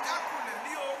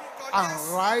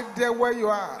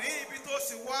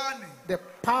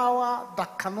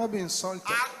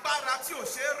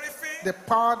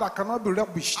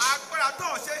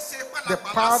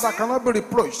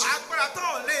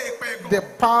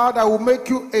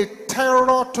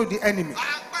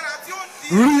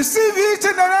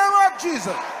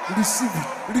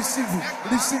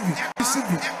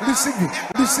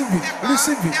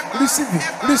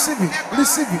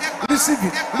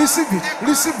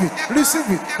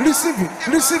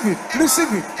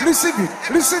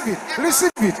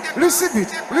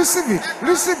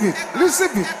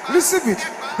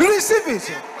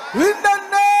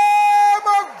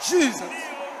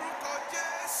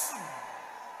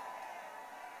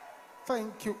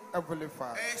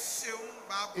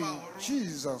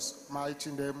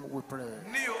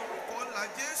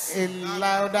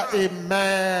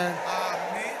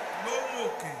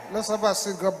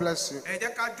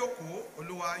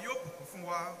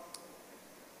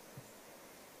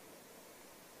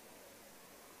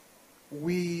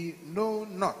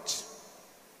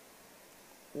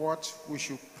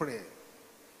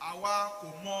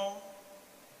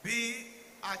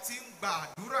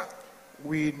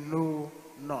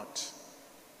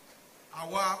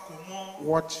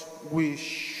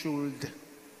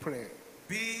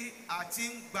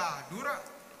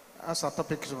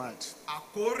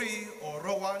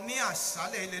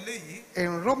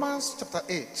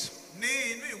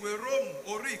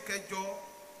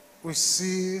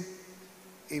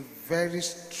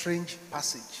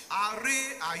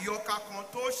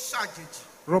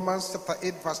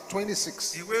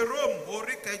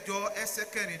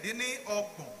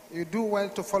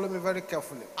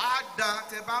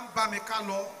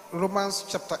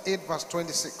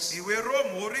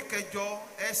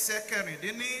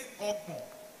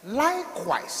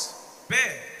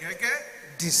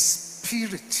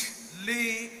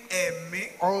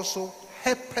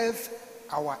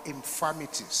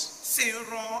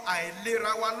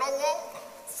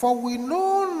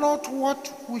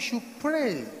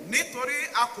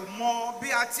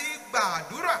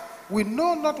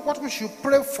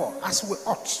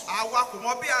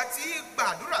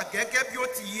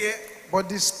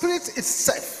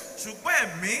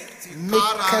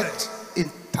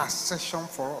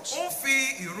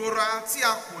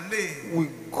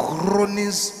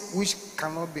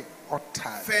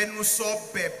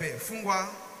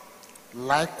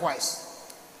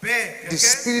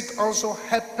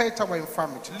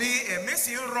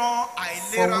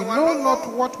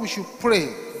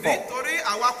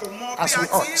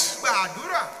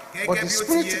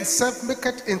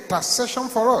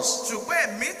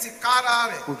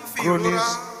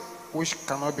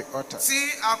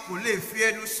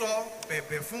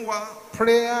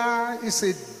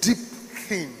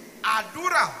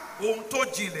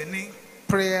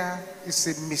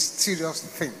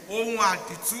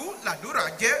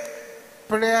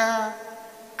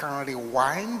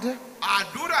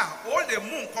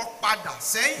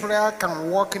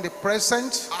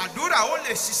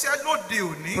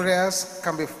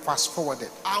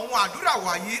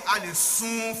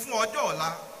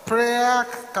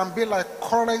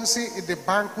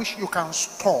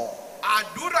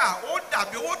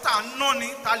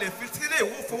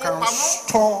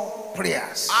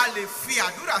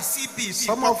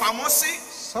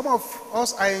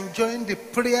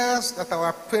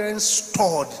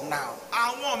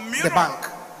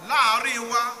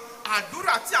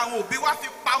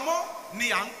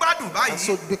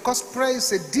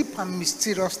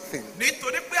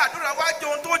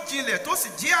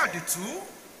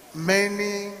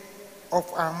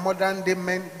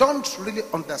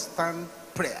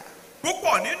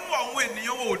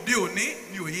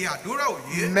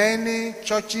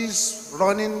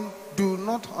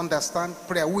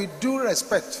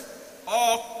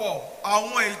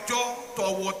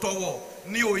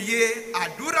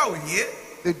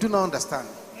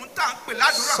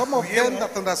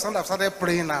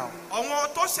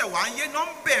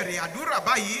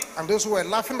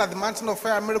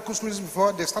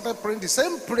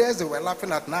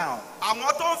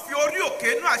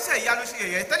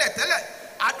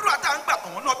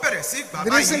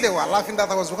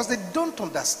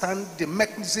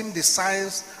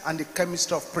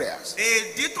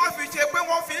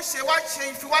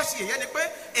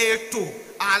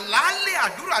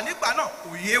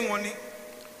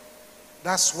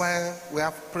 That's why we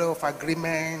have prayer of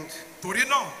agreement, torí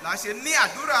náà la ṣe ní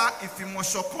àdúrà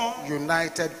ìfìmọ̀ṣọ̀kan,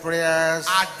 united prayers,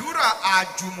 àdúrà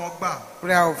àjùmọ̀gbà,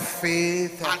 prayer of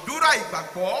faith, àdúrà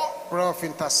ìgbàgbọ́, prayer of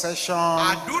intercession,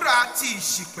 àdúrà ti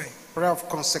ìṣìpẹ̀, prayer of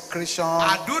consecration,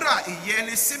 àdúrà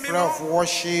ìyẹnisímímọ́, prayer of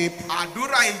worship,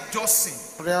 àdúrà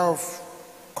ìjọsìn, prayer of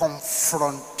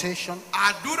confrontation,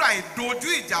 àdúrà ìdojú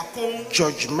ìjà kóhun,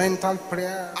 judgmental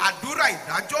prayer, àdúrà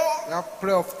ìdájọ́, we have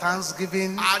prayer of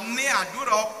thanksgiving, a ní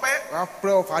àdúrà ọpẹ́, we have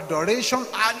prayer of adoration,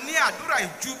 a ní àdúrà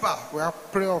ìjúbà, we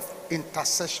have prayer of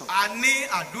intercession, a ní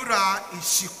àdúrà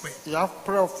ìṣìpẹ̀, you have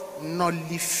prayer of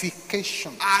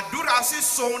nullification, àdúrà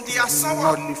sísọ ohun di asán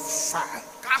wà, nullify.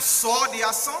 ká sọ ọ́ di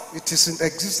asán. It is in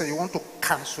existence, you want to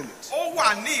cancel it. Ó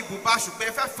wà ní ìbùbá ṣùgbọ́n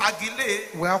ẹ fẹ́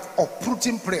fagilé. We have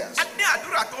uprooting prayers. A ní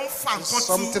àdúrà tó ń fa nǹkan tu.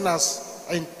 Something has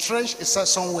entrenched itself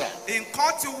somewhere.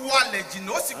 Nǹkan ti wọlẹ̀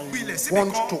jìnnà ó sì gbilẹ̀ síbi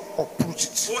Want kan. to uproot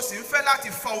it. O sì ń fẹ́ láti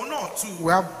fa òun náà tu.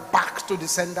 We have back to the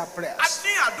sender A prayers.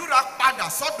 ní àdúrà padà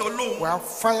sọ́dọ̀ We Ọlọ́run. have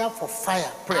fire for fire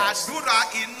prayers.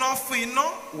 Àdúrà iná fún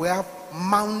iná. We have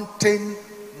mountain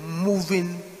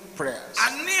moving prayers. A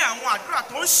ní àwọn àdúrà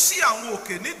tó ń ṣí àwọn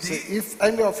òkè So nídìí. if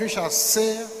any of you shall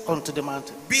say unto the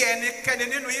mountain, Bí ẹnikẹ́ni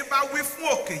nínú yín bá wí fún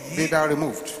òkè be yìí thou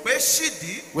removed. pé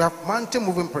ṣídìí. We have mountain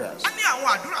moving prayers. A ní àwọn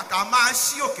àdúrà tá a máa ń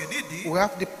ṣí òkè nídìí. We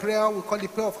have the prayer we call the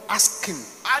prayer of asking,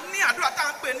 A ní àdúrà tá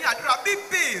a ń pè ní àdúrà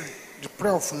bíbèrè. the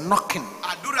prayer of knocking.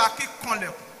 Àdúrà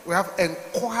kíkanlẹ̀kùn. We have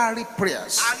inquiry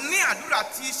prayers. A ní àdúrà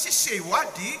ti ṣíṣe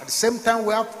ìwádìí. At the same time,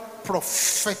 we have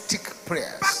prophetic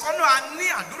prayers. Bákan náà a ní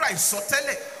àdúrà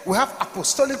ìsọtẹ́lẹ̀. We have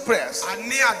apostolic prayers. A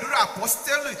ní àdúrà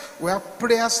apostolic. We have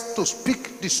prayers to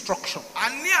speak destruction. A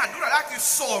ní àdúrà láti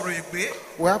sọ ọ̀rọ̀ ègbé.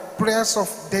 We have prayers of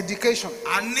dedication.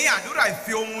 A ní àdúrà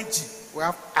ìfi ohun jì. We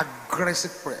have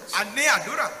aggressive prayers. A ní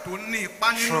àdúrà tó ní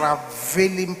ipá nínú.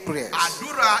 Travailing prayers.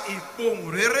 Àdúrà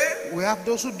ìpohùn rere. We have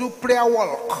those who do prayer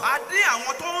walk. A ní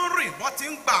àwọn tó ń rìn wọ́n ti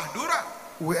ń gba àdúrà.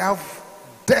 We have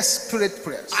desperate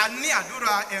prayers. A ní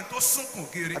àdúrà ẹni tó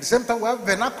súnkùn kiri. At the same time, we have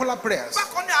vernacular prayers.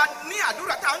 Bákan náà a ní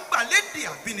àdúrà tá à ń gbà lédè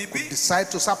àbínibí. Decide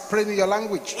to start praying in your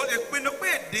language. O lè pinnu pé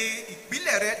èdè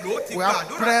ìbílẹ̀ rẹ ló ti We gba have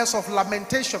àdúrà. prayers of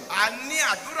lamentation. A ní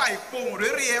àdúrà ìpohùn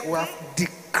rere We have ẹkún.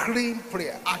 decreeing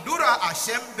prayer. Àdúrà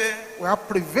àṣẹ ń bẹ. We have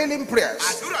prevailing prayers.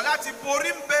 Àdúrà láti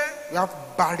borí ń bẹ. We have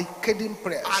barricading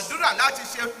prayers. Àdúrà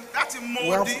láti mọ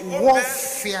We odi have ó bẹ.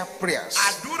 warfare prayers.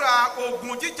 Àdúrà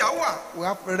ogun jíjà wà. We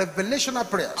have revelational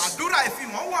prayers. Àdúrà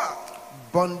ìfihàn wà.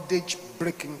 Bondage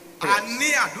breaking A prayers.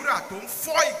 ní àdúrà tó ń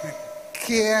fọ́ ìgbè.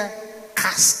 Care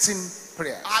casting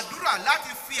prayers. Àdúrà láti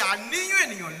fi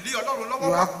àníyàn ènìyàn lé Ọlọ́run lọ́wọ́ We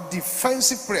wá. have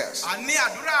defensive prayers. A ní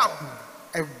àdúrà ààbò.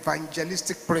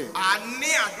 Evangelistic praying. A ní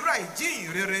àdúrà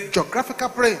ìjíhìn rere. Geographical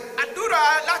praying.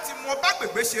 Àdúrà láti mọ bá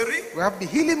gbègbè ṣe rí. We have the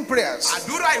healing prayers.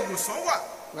 Àdúrà ìwòsàn wà.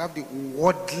 We have the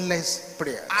wordless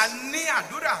prayers. A ní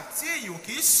àdúrà tí èèyàn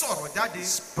kì í sọ̀rọ̀ jáde.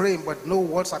 It's praying but no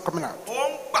words are coming out. Ó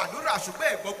ń gbàdúrà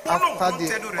ṣùgbọ́n ẹ̀gbọ́n gbólóhùn tó After ń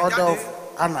tẹnu the rẹ̀ order jáde. of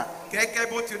Anna, Gẹ́gẹ́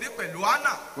bó ti rí pẹ̀lú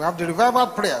Anna. we have the revival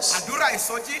prayers. Àdúrà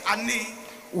ìsọjí a ní.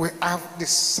 We have the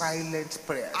silent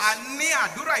prayers. A ní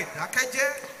àdúrà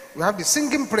ìdákẹ́jẹ́. We have the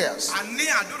singing prayers. A ní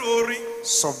àdúrà orin.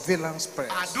 Surveillance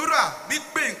prayers. Àdúrà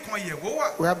gbígbé nǹkan yẹ̀wò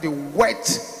wà. We have the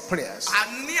wet prayers. A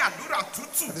ní àdúrà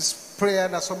tútù. This prayer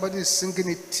that somebody is singing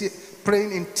it,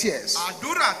 praying in tears.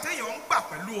 Àdúrà téèyàn ń gbà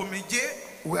pẹ̀lú omijé.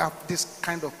 We have this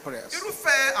kind of prayers.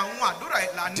 Irúfẹ́ àwọn àdúrà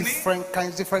ìlànà ní Different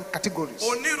kinds, different categories.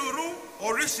 onírúurú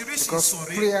oríṣiríṣi Because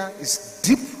ìsọ̀rí. prayer is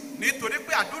deep, Nítorí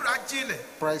pé àdúrà jinlẹ̀.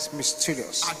 prayer is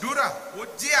mysterious. Àdúrà ó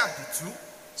jẹ́ àdìtú.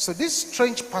 So this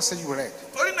strange passage we read,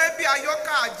 Torí náà bí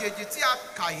ayọ́ká àjèjì tí a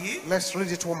kà yìí. let's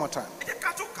read it one more time. Ẹ jẹ́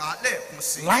ká tún kà á lẹ́ẹ̀kan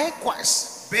sí.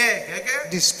 Likewise, Bẹ́ẹ̀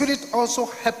gẹ́gẹ́ the Spirit also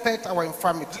helped our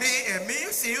infirmities. ni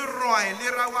ẹ̀mí sì ń ran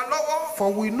àìlera wa lọ́wọ́.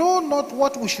 For we know not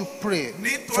what we should pray for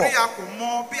Nítorí a kò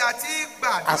mọ bí a ti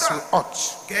as we gbàdúrà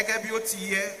ought. gẹ́gẹ́ bí ó ti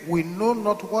yẹ. We know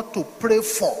not what to pray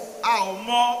for A ò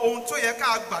mọ ohun tó yẹ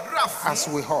ká gbàdúrà as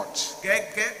fún we ought.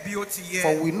 gẹ́gẹ́ bí ó ti yẹ.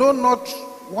 For we know not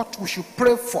what we should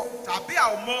pray for Tàbí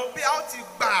a ò mọ bí a ó ti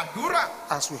gbàdúrà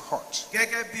as we ought.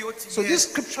 gẹ́gẹ́ bí ó ti So yẹ. this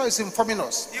scripture is informing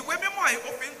us Ìwé mímọ́ yìí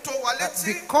ó fi ń tó wa that létí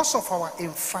because of our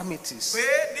infirmities, pé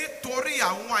nítorí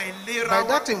àwọn àìlera by wa.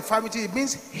 that infirmity it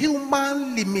means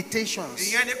human limitations,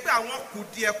 Ìyẹn ni pé àwọn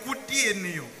kùdìẹ̀kudì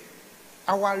ènìyàn.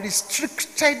 our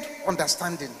restricted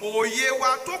understanding. Òye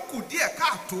wa tó kù díẹ̀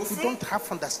káàtó We fún. don't have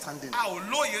understanding. A ò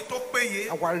lóye tó péye.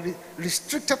 Our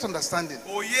restricted understanding.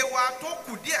 Òye wa tó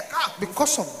kù díẹ̀ káàtó.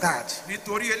 Because of that,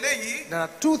 Nítorí eléyìí, there are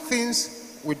two things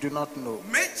we do not know.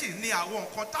 méjì ni àwọn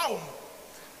nǹkan tá ò mọ̀.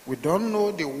 We don't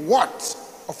know the what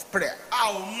of prayer.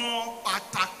 A ò mọ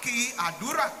pàtàkì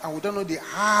àdúrà. And we don't know the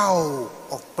how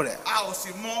of prayer. A ò sì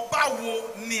mọ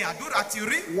báwo ni àdúrà ti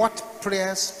rí. What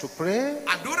prayers to pray,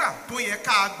 Àdúrà tó yẹ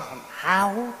ká gbà. and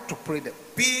how to pray them.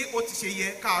 Bí ó ti ṣe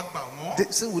yẹ ká gbà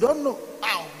wọ́n. So we don't know. A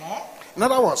ò mọ̀. In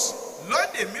other words,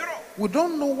 Lóde mìíràn, we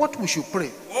don't know what we should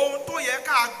pray. ohun tó yẹ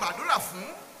ká gbàdúrà fún,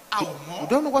 a ò We mọ̀.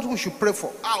 don't know what we should pray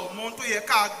for. A ò mọ ohun tó yẹ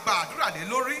ká gbàdúrà lé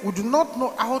lórí. We do not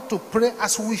know how to pray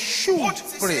as we should Bó ti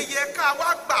ṣe pray. yẹ ká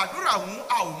wá gbàdúrà fún,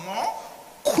 a ò mọ̀.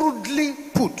 Crudely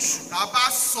put,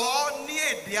 Tàbá sọ ọ́ ní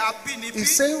èdè abínibí.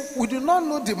 he's saying we do not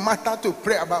know the matter to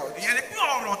pray about. Ìyẹn ni pé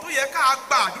ọ̀rọ̀ tó yẹ ká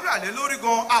gbàdúrà lé lórí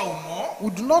gan, a ò mọ̀. We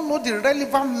do not know the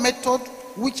relevant method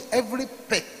which every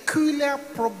peculiar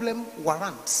problem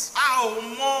warrants. A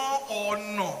ò mọ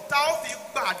ọ̀nà tá ó fi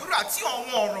gbàdúrà tí àwọn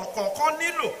ọ̀rọ̀ kọ̀ọ̀kan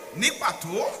nílò ní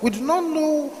pàtó. We do not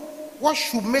know what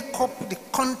should make up the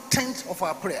content of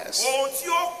our prayers. Ohun tí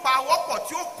ó pa wọ́pọ̀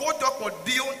tí ó kójọpọ̀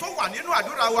di ohun tó wà nínú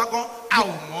àdúrà wa gan, a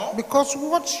ò mọ̀. Because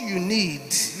what you need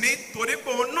Nítorí pé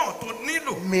ohun náà tó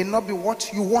nílò, may not be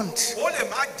what you want. ó lè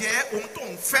má jẹ́ ohun tó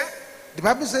ń fẹ́. The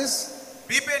Bible says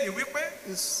Bíbélì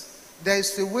wípé there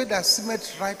is a way that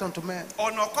seemeth right unto men,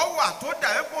 ọ̀nà kan wà tó dà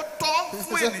ẹ́ kó tọ́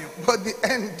fún ènìyàn. but the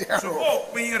end thereof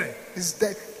Ṣùgbọ́n òpin rẹ̀, is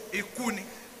death. ikú ni.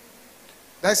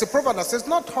 There is a proverb that says,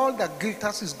 not all that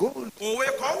glitters is gold. Òwe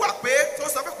kan wà pé tó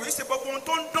sọ pé kò í ṣe gbogbo ohun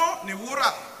tó ń dán ní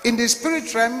wúrà. In the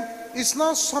spirit realm, it's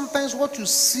not sometimes what you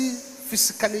see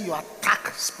physically you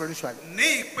attack spiritually.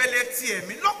 Ní ìpele ti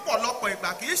ẹ̀mí lọ́pọ̀lọpọ̀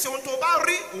ìgbà kì í ṣe ohun tó bá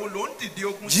rí òun ló ń dìde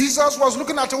ogun sí. Jesus was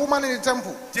looking at a woman in the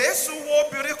temple. Jésù wo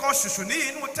obìnrin kan ṣùṣù ní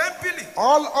inú tẹ́ḿpìlì.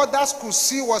 All others could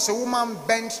see was a woman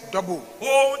bent double.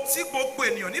 Ohun tí gbogbo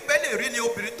ènìyàn níbẹ̀ lè rí ni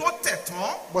obìnrin tó tẹ̀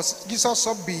tán. But Jesus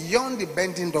saw beyond the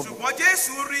bending double. Ṣùgbọ́n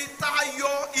Jésù rí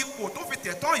tayọ ipò tó fi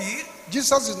tẹ̀ tán yìí.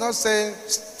 Jesus is not saying,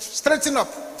 straighten up,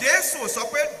 Jésù sọ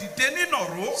pé dìde ní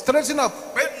nàró. straighten up,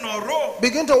 Pé nàró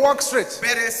begin to walk straight.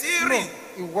 bẹ̀rẹ̀ sí No, rìn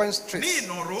he went straight. ní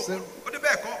ìnàró. Say, Ó ní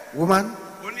bẹ́ẹ̀ kọ́. woman,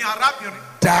 Ó ní arábìnrin.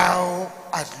 thou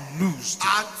art loosed.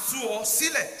 A tú ọ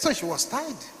sílẹ̀. So she was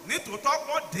tied. Nítòótọ́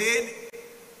wọ́n dé ni.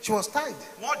 She was tied.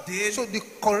 Wọ́n dé ni. So the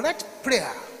correct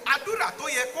prayer Àdúrà tó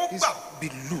yẹ kó is gbà be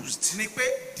loosed. ni pé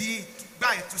gba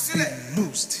ìtúsílẹ̀. Be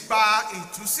loosed. Gba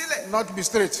ìtúsílẹ̀. Not be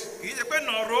straight. Kì í ṣe pé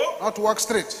nàró. Not walk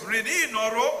straight. Rìn ní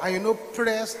ìnàró. And you know,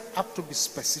 prayers have to be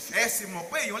specific. Ẹ sì mọ̀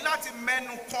pé èèyàn láti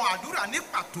mẹ́nu kan àdúrà ní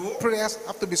pàtó. Prayers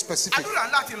have to be specific.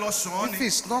 Àdúrà láti lọ sàn án If ni.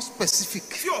 it's not specific,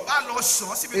 Tí ò bá lọ sàn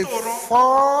án síbi it tó rán.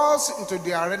 falls into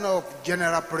the arena of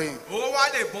general praying. Ó wá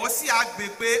lè bọ́ sí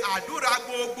agbègbè àdúrà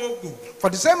gbogbogbò. For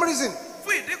the same reason,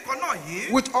 Fún ìdí kan náà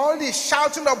yìí. with all the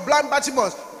shouting of blind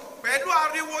Bartimaeus, Pẹ̀lú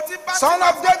ariwo tí bá Son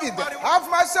of David, pariwo. have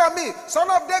mercy on me. Son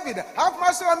of David, have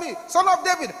mercy on me. Son of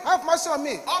David, have mercy on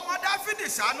me. Ọmọ Dáfídì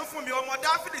ṣàánú fún mi, ọmọ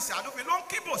Dáfídì ṣàánú fún mi ló ń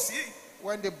kíbò sí.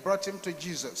 When they brought him to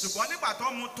Jesus, Ṣùgbọ́n nígbà tó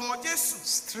mú tọ Jésù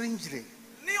strangely,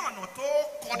 ní ọ̀nà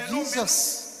tó kọni lóminú.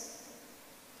 Jesus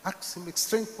asked him a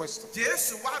strange question.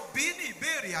 Jésù wá bí ní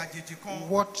ìbéèrè àjèjì kan.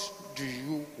 What do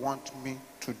you want me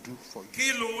to do for you?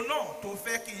 Kí ló náà tó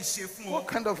fẹ́ kí n ṣe fún ọ? What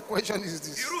kind of question is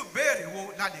this? Irú ìbéèrè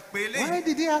wo la lè pe Why eléyìí?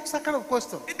 did he ask that kind of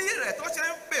question? Ìdí rẹ̀ tó ṣe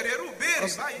ń béèrè irú ìbéèrè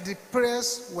Because báyìí. the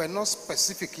prayers were not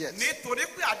specific yet. Nítorí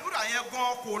pé àdúrà yẹn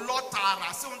gan kò lọ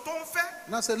tààrà sí ohun tó ń fẹ́.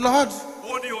 And I said, Lord,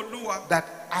 Ó ní Olúwa that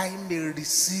I may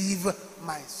receive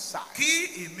my sight.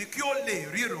 kí èmi kí ó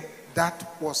lè ríran.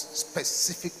 That was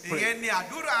specific prayer. Ìyẹn ni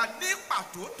àdúrà ní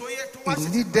pàtó tó yẹ tó wá He sí.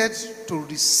 needed to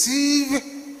receive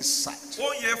his sight, Ó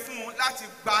yẹ fún un láti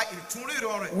gba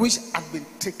ìtúnríran rẹ̀. which had been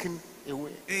taken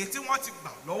away. Èyí tí wọ́n ti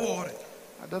gbà lọ́wọ́ rẹ̀.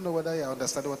 I don't know whether you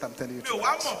understand what I'm telling you. Mi ò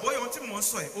wá mọ̀ bóyá ohun tí mò ń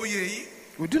sọ yìí ó yé yín.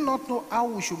 We do not know how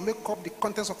we should make up the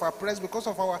contents of our prayers because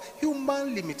of our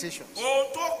human limitations.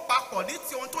 Ohun tó papọ̀ ní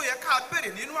ti ohun tó yẹ ká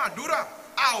béèrè nínú àdúrà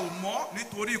a ò mọ̀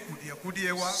nítorí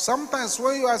kùdìẹ̀kudiẹ wa. Sometimes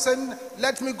when you are saying,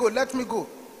 let me go,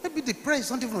 maybe the prayer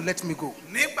is not even let me go.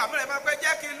 Nígbà mìíràn máa pẹ́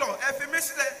jẹ́ kí n lọ ẹ fi mí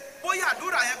sílẹ̀ bóyá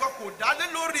àdúrà yẹn gan kò dálé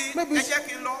lórí Maybe, ẹ jẹ́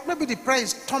kí n lọ. maybe the prayer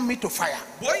is turn me to fire.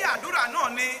 Bóyá àdúrà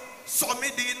náà ni sọ mí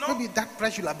di iná. Maybe that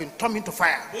prayer should have been turn me to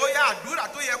fire. Bóyá àdúrà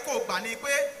tó yẹ kó gbà ni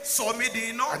pé sọ mí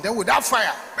di iná. And then with that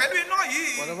fire, Pẹ̀lú iná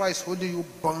yìí whatever is holding you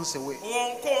burns away.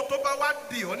 ohunkóhun tó bá wá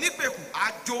dì ọ́ nígbèkùn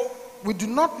á jó. We do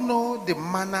not know the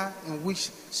manner in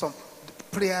which some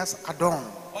prayers are done.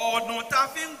 Ọ̀nà tá a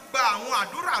fi ń gba àwọn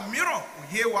àdúrà mìíràn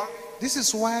kò yé wa. This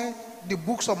is why the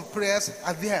books on prayers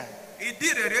are there. Ìdí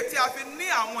rèé tí a fi ní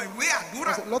àwọn ìwé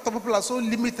àdúrà. A lot of people are so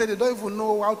limited, they don't even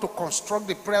know how to construct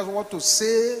the prayers, what to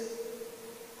say.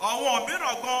 Àwọn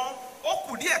mìíràn gan ó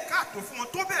kù díẹ̀ káàtó fún wọn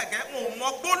tó bẹ́ẹ̀ gẹ́ wọn ò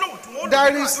mọ gbólóhùn tí wọ́n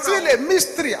there is still a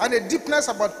mystery and a deepness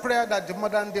about prayer that the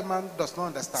modern day man does not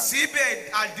understand.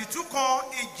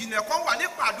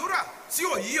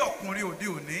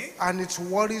 And it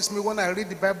worries me when I read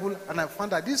the Bible and I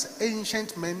find that these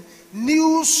ancient men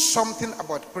knew something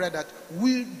about prayer that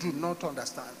we do not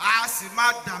understand.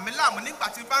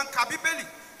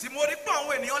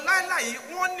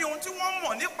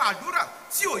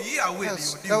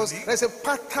 Yes, there's a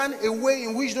pattern, a way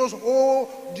in which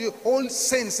the old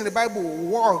saints in the Bible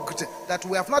worked that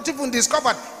we have not even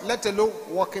discovered, let alone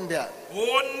walking there.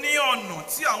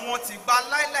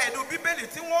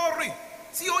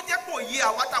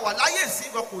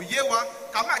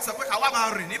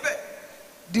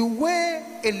 The way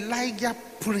Elijah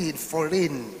prayed for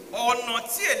rain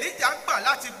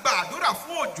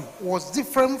was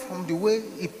different from the way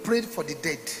he prayed for the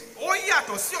dead.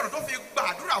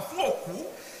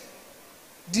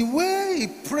 The way he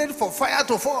prayed for fire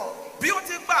to fall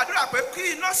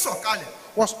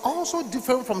was also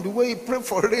different from the way he prayed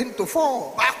for rain to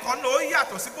fall.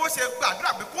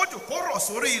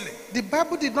 The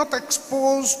Bible did not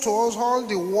expose to us all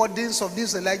the wordings of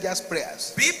these Elijah's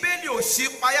prayers.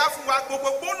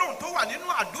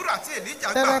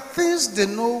 There are things they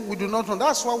know we do not know.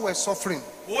 That's why we're suffering.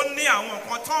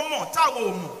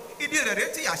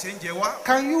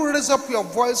 Can you raise up your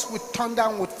voice with thunder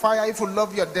and with fire if you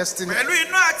love your destiny?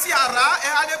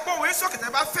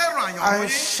 And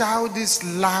shout this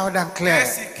loud and clear.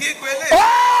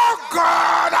 Oh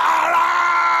God,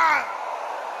 arise!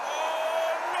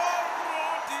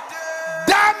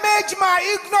 Damage my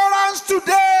ignorance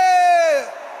today.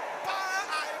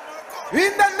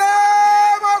 In the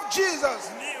name of Jesus.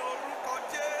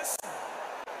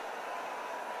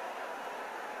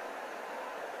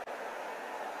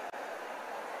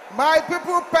 My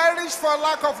people perish for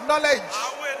lack of knowledge.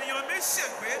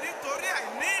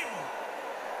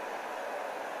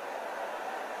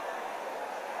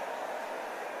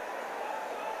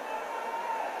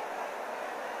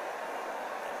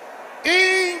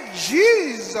 In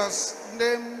Jesus'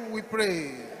 name we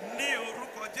pray.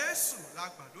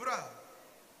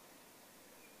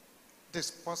 It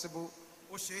is possible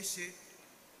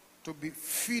to be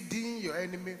feeding your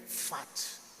enemy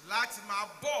fat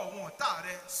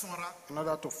in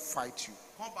order to fight you.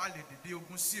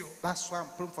 That's why I'm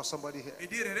praying for somebody here.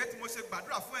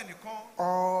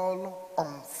 All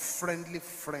unfriendly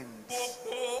friends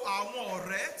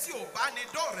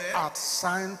are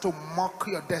assigned to mock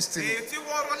your destiny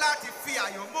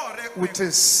with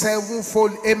a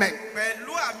sevenfold amen.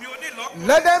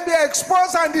 Let them be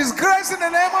exposed and disgraced in the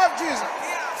name of Jesus.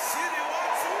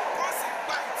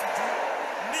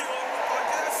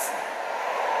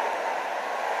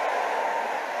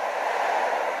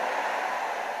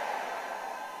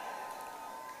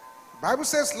 Bible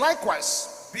says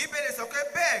likewise,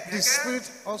 the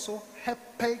Spirit also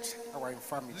helped our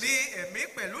infirmity.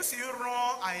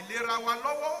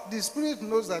 The Spirit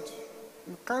knows that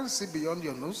you can't see beyond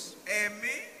your nose.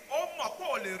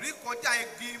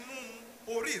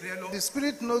 The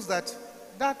Spirit knows that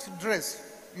that dress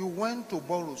you went to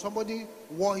borrow, somebody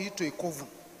wore it to a coven,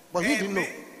 but you didn't know.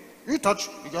 You thought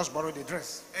you just borrowed the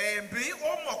dress.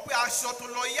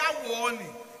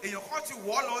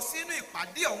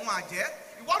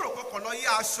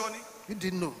 You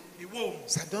didn't know.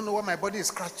 So I don't know why my body is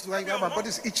scratched, why my body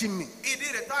is itching me.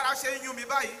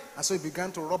 And so you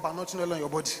began to rub anointing oil on your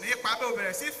body.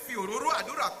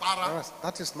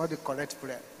 That is not the correct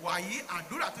prayer.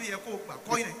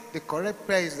 The correct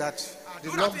prayer is that the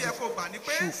Lord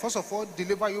should first of all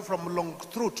deliver you from long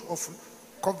throat of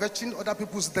coveting other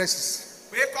people's dresses.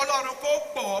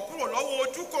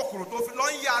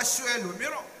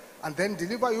 And then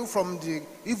deliver you from the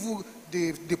evil,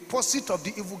 the deposit of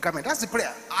the evil garment. That's the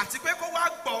prayer.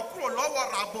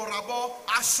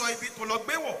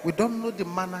 We don't know the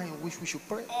manner in which we should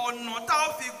pray.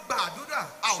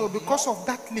 So because of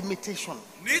that limitation,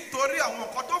 you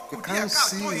can't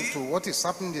see into what is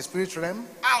happening in the spirit realm.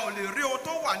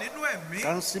 You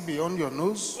can't see beyond your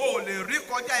nose. You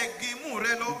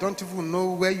don't even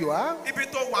know where you are.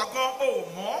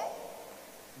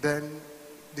 Then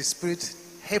the Spirit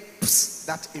helps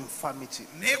that infirmity.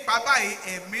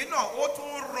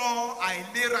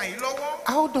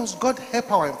 How does God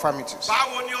help our infirmities?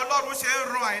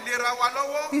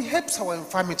 He helps our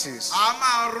infirmities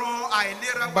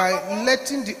by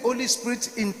letting the Holy Spirit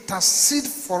intercede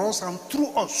for us and through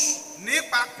us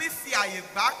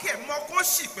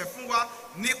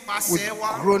with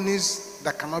groanings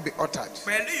that cannot be uttered.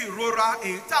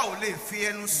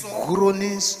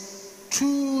 Groanings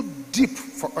too deep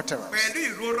for utterance.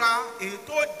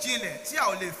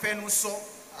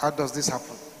 How does this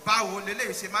happen? báwo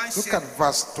leléyìí ṣe máa ń Look ṣe. at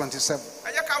verse 27.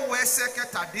 ẹ jẹ́ ká wo ẹsẹ̀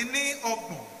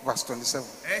kẹtàdínlọ́gbọ̀n. Verse 27.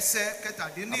 ẹsẹ̀ I'm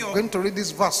kẹtàdínlọ́gbọ̀n. going to read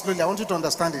this verse slowly. I want you to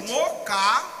understand it. mo kà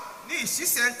á ní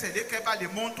ìṣísẹ̀ntẹ̀lé kẹba lè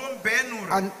mọ ohun tó ń bẹ́ẹ̀nù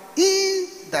rẹ̀. And he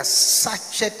that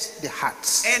searcheth the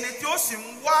hearts ẹni tí ó sì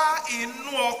ń wá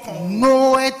inú ọkàn.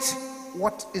 knoweth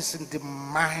what is in the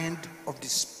mind of the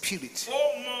Spirit, ó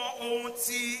mọ ohun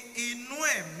tí inú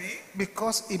ẹ̀mí.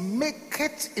 because he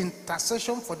maketh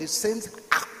intercession for the saints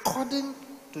according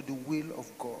to the will of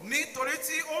God. nítorí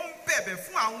tí ó ń bẹ̀bẹ̀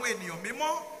fún àwọn ènìyàn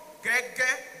mímọ́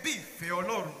gẹ́gẹ́ bí ìfẹ́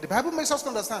Ọlọ́run. The Bible makes us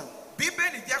understand.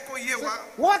 bíbélì jẹ́ kó yé wa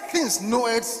What things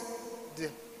knoweth the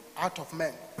heart of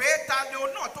man, pé ta ni òun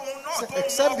náà tó ń náà tó ń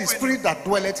except the mọ ọkùnrin Spirit that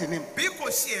dwelleth in him? bí kò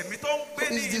sí ẹ̀mí tó ń gbé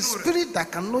ní It's the inú rẹ̀. Spirit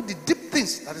that can know the deep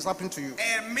things that is happening to you.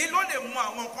 ẹ̀mí ló lè mọ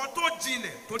àwọn nǹkan tó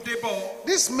jinlẹ̀ tó dé bọ̀ ọ́.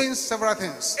 This means several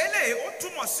things. eléyìí ó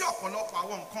túmọ̀ sí ọ̀pọ̀lọpọ̀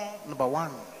àwọn nǹkan. Number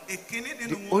one, èkíní the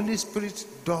nínú wọn Holy Spirit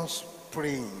does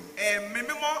praying. ẹ̀mí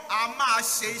mímọ́ a máa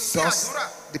ṣe iṣẹ́ Does àdúrà.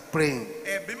 the praying.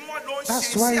 ẹ̀mí mímọ́ ló ń ṣe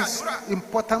That's why iṣẹ́ it's àdúrà.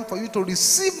 important for you to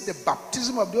receive the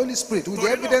baptism of the Holy Spirit with the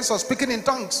Torino. evidence of speaking in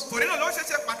tongues. torí náà ló ṣe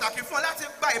ṣe pàtàkì fún ọ láti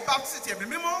gba ìbátísítì ẹ̀mí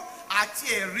mímọ́ àti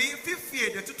ẹ̀rí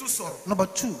fífi èdè tútù sọ̀rọ̀. Number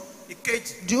two,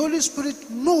 ìkejì the Holy Spirit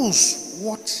knows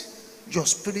what your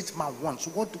spirit man wants,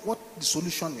 what the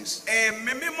solution is.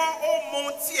 ẹ̀mí mímọ́ ó mọ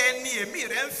ohun tí ẹni ẹ̀mí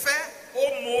rẹ̀ ń fẹ́ ó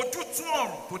mọ ojútùú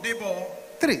ọ̀rọ̀ tó dé bọ̀ ọ́.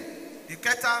 Three,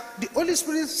 ìkẹta the Holy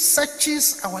Spirit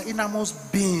searches our innermost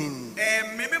being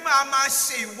ẹ̀mí mímọ́ a máa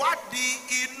ṣe ìwádìí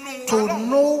inú to Ọlọ́run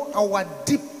know our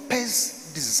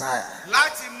deepest desire.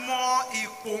 láti mọ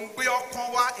ìpòǹgbẹ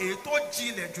ọkàn wa èyí tó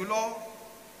jinlẹ̀ jùlọ.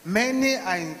 Many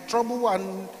are in trouble,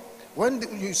 and when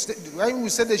we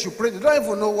say they should pray, they don't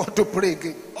even know what to pray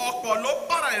again. ọ̀pọ̀ ló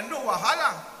bára rẹ̀ nínú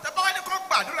wàhálà tẹ́bá wá ní kó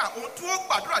gbàdúrà ohun tí ó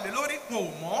gbàdúrà lé lórí wọn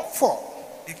ò mọ̀. Four,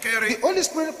 ìkẹrin the Holy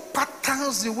Spirit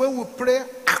patterns the way we pray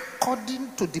according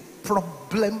to the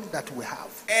problem that we have.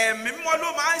 ẹ̀mí mímọ́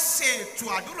ló máa ń ṣe ètò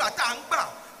àdúrà tá à ń gbà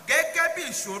gẹ́gẹ́ bí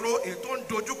ìṣòro ètò ń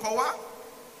dojúkọ wá.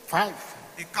 Five,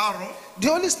 ìkarùn-ún the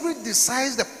Holy Spirit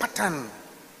decides the pattern,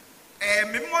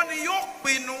 ẹ̀mí mímọ́ ni yóò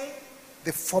pinnu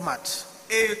the format,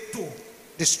 ètò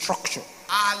the structure,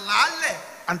 àlàálẹ̀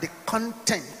and the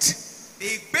content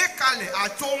ìgbékalẹ̀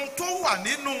àti ohun tó wà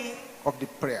nínú of the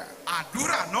prayer.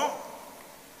 àdúrà náà.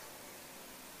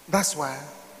 That's why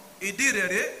ìdí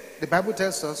rere the Bible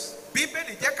tells us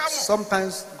bíbélì jẹ́ ká mọ̀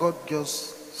sometimes God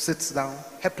just sits down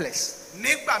helpless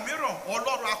nígbà mìíràn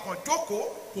Ọlọ́run akànjókòó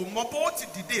kò mọ bó ti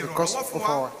dìde because ìrànlọ́wọ́ fún of wa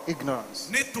our ignorance.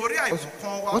 nítorí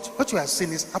àìmọ̀kan wa. What you are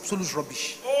saying is absolute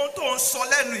rubbish. ohun tó ń sọ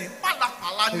lẹ́nu yìí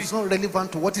pálapàla ni It's not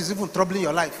relevant to what is even troubling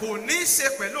your life. kò ní í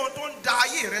ṣe pẹ̀lú ohun tó ń da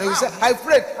ayé rẹ So you say, láàmú. I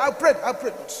prayed.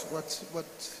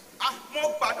 What? Ah,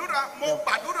 mo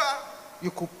gbàdúrà You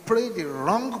could pray the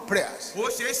wrong prayers ó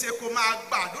ṣeé ṣe kó máa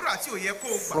gbàdúrà tí ò yẹ kó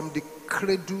o gbà from the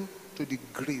cradle to the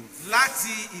grave.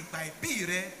 láti ìgbà ìbí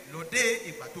rẹ lọ dé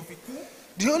ìgbà tó fi kú.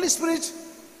 The Holy Spirit,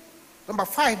 number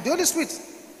 5, the Holy Spirit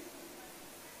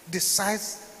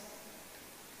decides,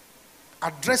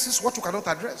 addresses what you cannot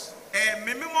address.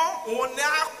 ẹ̀mí mímọ́ òun ni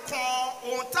á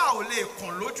kan ohun tá ò lè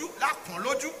kàn lójú lákàn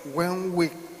lójú. When we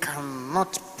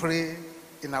cannot pray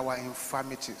in our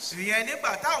infirmities, ìyẹn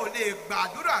nígbà tá ò lè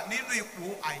gbàdúrà nínú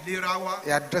ipò àìlera wa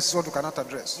He addresses what you cannot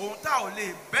address. ohun tá ò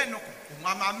lè bẹ́nu kàn òun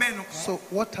á máa mẹ́nu kàn. So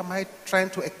what am I trying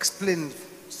to explain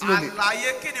slowly?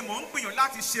 àlàyé kí ni mò ń gbìyànjú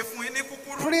láti ṣe fún yín ní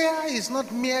kúkúrú. Prayer is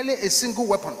not merely a single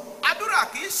weapon, àdúrà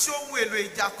kì í ṣe ohun èlò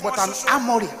ìjà kan but an ṣoṣo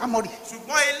armory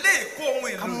ṣùgbọ́n ilé ìkó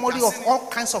ohun èlò armory ìjà of sí ni. all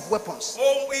kinds of weapons.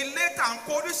 ohun ilé tá à ń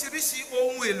kó oríṣiríṣi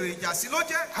ohun èlò ìjà sí ló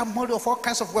jẹ́. Armory of all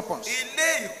kinds of weapons.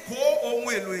 ilé ìkó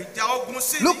ohun èlò ìjà ogun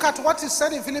sí ni. Look at what is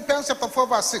said in Philippians chapter 4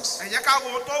 verse 6. ẹ jẹ́ ká wo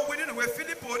ohun tó wí nínú ìwé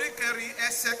Fílípù orí kẹrin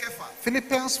ẹsẹ̀ kẹfà.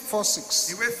 Philippians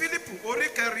 4:6. ìwé Fílípù orí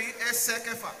kẹrin ẹsẹ̀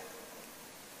kẹfà.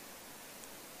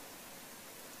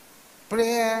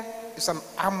 Prayer is an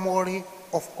armory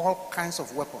of all kinds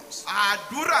of weapons.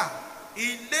 àdúrà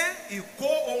ilé ìkó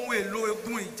ohun èlò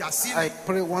ogun ìjà sí I ni.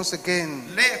 pray once again,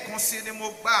 lẹ́ẹ̀kan sí ni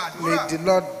mo gba may àdúrà. the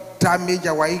Lord damage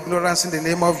our ignorance in the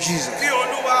name of Jesus. kí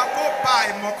Olúwa kó ba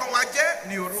ìmọ̀kan wa jẹ́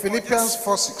ní orúkọ Philippians Jésù.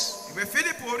 4:6. ìwé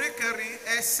Fílípù orí kẹrin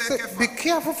ẹsẹ̀ Say, be kẹfà.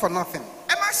 careful for nothing,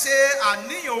 ẹ má ṣe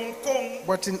àníyàn ohunkóhun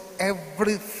but in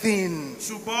everything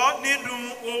ṣùgbọ́n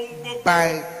nínú ohun gbogbo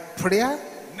by prayer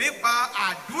nípa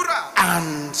àdúrà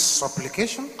and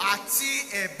supplication àti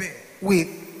ẹ̀bẹ̀ with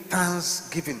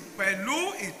thanksgiving.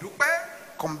 pẹ̀lú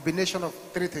ìdúpẹ́. Combination of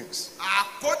three things.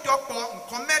 àkójọpọ̀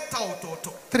nǹkan mẹ́ta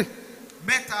ọ̀tọ̀ọ̀tọ̀. 3.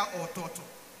 mẹ́ta ọ̀tọ̀ọ̀tọ̀.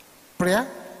 Prayer,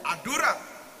 àdúrà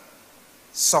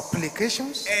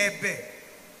supplications, ẹ̀bẹ̀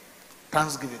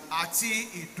thanksgiving. àti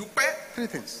ìdúpẹ́. 3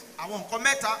 things àwọn nǹkan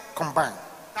mẹ́ta combined.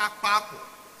 tá a papọ̀.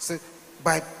 Say,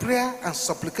 by prayer and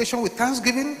supplication with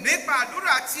thanksgiving, nípa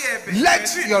àdúrà tí ẹ bẹ̀rẹ̀ let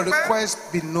pẹ̀lú your ìdúpẹ́, request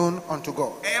be known unto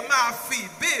God. ẹ máa fi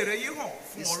ìbéèrè yín hàn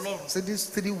fún Ọlọ́run. So these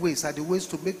 3 ways are the ways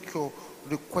to make your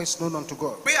request known unto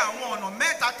God. Pé àwọn ọ̀nà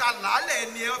mẹ́ta ta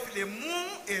làálẹ̀ ni ẹ fi lè mú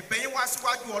ẹ̀bẹ̀ yín wá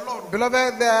síwájú Ọlọ́run.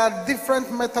 Beloved, there are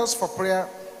different methods for prayer.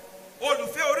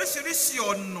 Olùfẹ́, oríṣiríṣi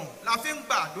ọ̀nà la fi ń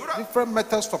gba àdúrà. Different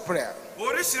methods for prayer.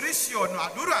 Oríṣiríṣi ọ̀nà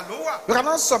àdúrà ló wà. You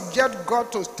cannot subject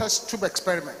God to test tube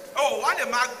experiment. O wá lè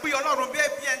máa gbé Ọlọ́run bí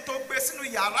ẹni tó gbé sínú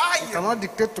yàrá You ààyè. cannot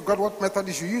dictate to God what method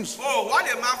he should use. O wá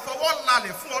lè máa fọwọ́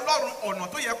lalẹ̀ fún Ọlọ́run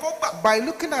ọ̀nà tó yẹ kó gbà. By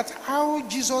looking at how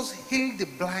Jesus healed the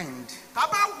blind, Tá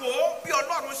bá wò ó bí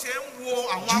Ọlọ́run ṣe ń wo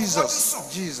àwọn afọ́jú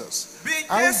sàn. Jesus, Bí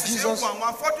how Jésù ṣe ń Jesus wo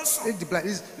àwọn afọ́jú sàn. healed the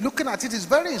blind. Looking at it is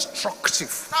very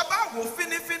instructive. Tá bá wò ó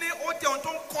fínífíní, ó jẹ́ ohun tó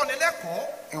ń kọ́ni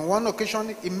lẹ́kọ̀ọ́. In one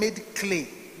occasion, he made clay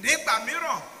Nígbà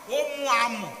mìíràn, ó mú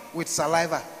amọ̀ with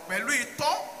saliva pẹ̀lú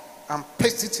itọ́, and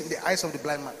pasted it in the eyes of the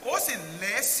blind man. ó sì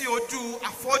lẹ̀ sí ojú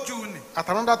afọ́jú nì. At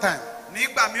another time,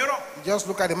 Nígbà mìíràn, you just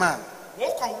look at the man.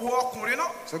 ó kàn wo ọkùnrin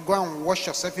náà, So go and wash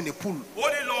yourself in the pool. ó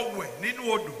ní lọ wẹ̀ nínú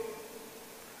odò.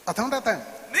 At another time,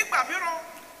 Nígbà mìíràn,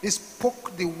 he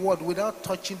spoke the word without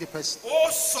touching the person. ó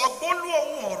sọ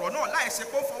gbólóhùn ọ̀rọ̀ náà láì ṣe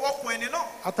kó fọwọ́ kan ẹni náà.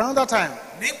 At another time,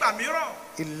 Nígbà mìíràn,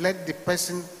 he led the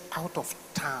person out of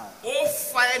town, ó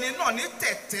fa ẹni náà ní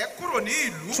tẹ̀tẹ̀ kúrò ní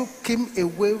ìlú. took him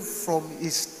away from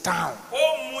his town,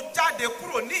 Ó mú jáde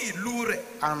kúrò ní ìlú rẹ̀.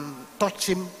 and touched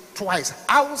him twice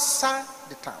outside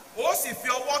the town. Ó sì fi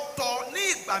ọwọ́ tọ́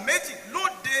ní ìgbà méjì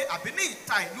lóde àbí ní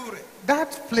ìta ìlú rẹ̀.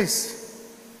 That place,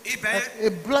 Ibẹ̀ a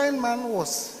blind man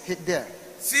was there,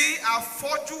 tí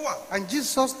afọ́jú wà. and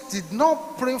Jesus did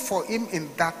not pray for him in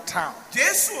that town.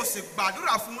 Jésù ò sì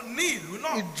gbàdúrà fún un ní ìlú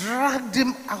He náà. dragged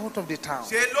him out of the town.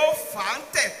 Ṣé ló fà á ń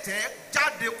tẹ̀tẹ̀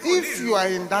jáde kúrò ní If ìlú? you are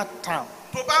in that town,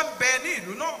 Tó bá ń bẹ ní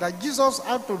ìlú náà, that Jesus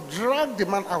had to drag the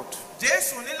man out,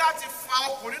 Jésù ní láti fa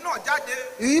ọkùnrin náà jáde.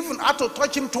 he even had to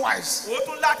touch him twice. Ó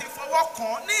tún láti fọwọ́ kàn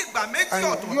án ní ìgbà méjì And you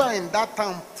ọ̀tọ̀ọ̀tọ̀. are in that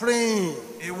town praying.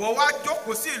 Ìwọ wá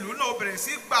jókòó sí ìlú náà, ó bẹ̀rẹ̀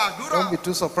sí gbàdúrà. Don't be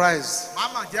too surprised.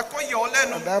 Màmá jẹ́ kó yẹ ọ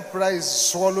lẹ́nu. And that prayer is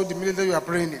swallowed immediately you are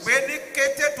praying it. Pé ní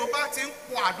kété tó bá ti ń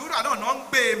pọ àdúrà náà náà ń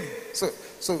gbé mi.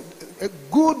 So a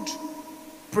good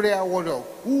prayer warrior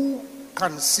who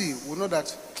can see will know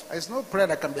that there is no prayer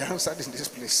that can be answered in this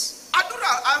place.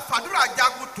 Àfàdúrà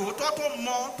jagun tòótọ́ tó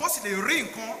mọ tó sì lè rí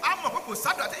nǹkan. Á mọ̀ pé kò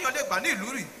sádùn àtẹ̀yàn lè gbà ní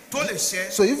ìlú rì tó lè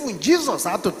ṣẹ. So even Jesus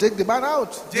had to take the man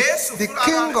out. Jésù The fúnra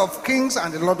King rẹ̀ of Kings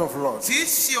and the Lord of Lords tí í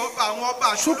ṣe ọba àwọn ọba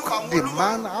àti took olúwa àwọn the olúwa.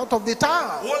 man out of the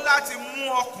town. Ó láti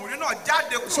mú ọkùnrin náà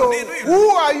jáde kúrò So nínú ìlú. who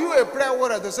are you, a prayer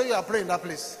warrior, to say you are praying in that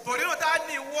place? Torí náà tá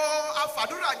ní ìwọ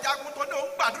àfàdúrà jagun tó ní òun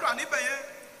gbàdúrà níbẹ̀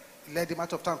yẹn. Led him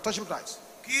out of town, touch him twice.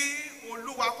 Kí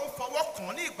olúwa kó fọwọ́ kàn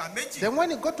án ní ìgbà méjì. Then when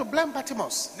he got to blind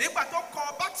Bartimaeus, Nígbà tó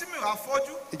kan Bátímíù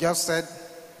afọ́jú, he just said,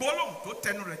 gbólóhùn tó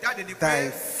tẹnu rẹ̀ jáde ni thy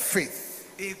pé faith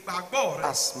ìgbàgbọ́ rẹ̀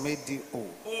has made thee whole.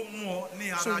 ó mú ọ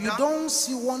ní So ara you dá. don't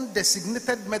see one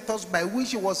designated methods by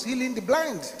which he was healing the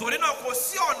blind. Torí náà kò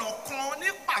sí ọ̀nà kan ní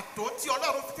pàtó tí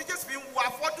Ọlọ́run tí Jésù fi ń wo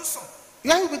afọ́jú sàn.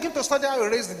 Here you begin to study how he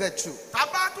raised the dead too.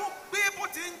 Tàbá tó gbé bó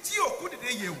ti ń jí òkú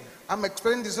dìde yẹ̀wò. I'm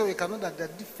explaining this so you can know that there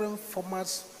are different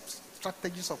formats,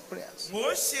 strategies of prayers. Mò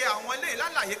ń ṣe àwọn eléyìí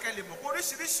lálàyé kẹlẹ̀ mọ̀ pé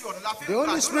oríṣiríṣi ọ̀nà la fi The ń Holy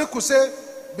gbàdúrà. Spirit could say,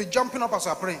 be jumping up as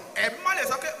you are praying. Ẹ̀mí má lè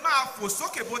sọ pé máa fò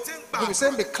sókè bó ti ń He could gbà.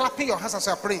 say, be clapping your hands as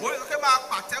you are praying. Ó lè sọ pé máa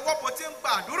pàtẹ́wọ́ bó ti ń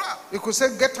gbàdúrà. He could say,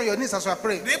 get on your knees as you are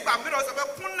praying. Nígbà mìíràn ó sọ pé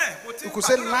kúnlẹ̀ bó ti He ń could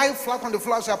say, gbàdúrà. lie flat on the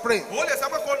floor as you are praying. Ó lè sọ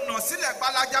pé kó nà sílẹ̀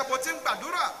gbalaja bó ti ń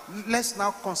gbàdúrà. Let's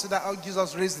now consider how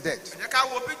Jesus raised the dead. Ẹ jẹ́ ká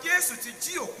wo bí Jésù ti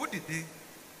jí òkú dìde.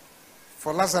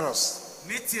 For Lazarus,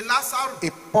 Ní ti Lásárù. he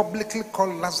publicly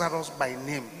called Lazarus by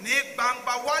name Ní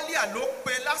gbangba wálíà ló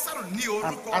pe Lásárù ní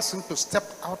and orúkọ. asked him to step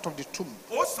out of the tomb.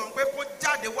 Ó sọ pé kó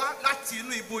jáde wá láti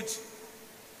inú ibojì.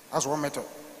 That's one method.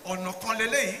 Ọ̀nà kan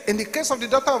leléyìí. In the case of the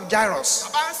daughter of Jairus,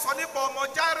 Bàbá ń sọ nípa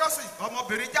ọmọ Jáírọ́sì,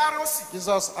 ọmọbìnrin Jáírọ́sì.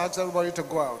 Jesus asked everybody to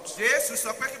go out. Jésù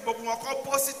sọ pé kí gbogbo wọn kọ́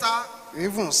bọ́ síta. He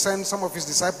even sent some of his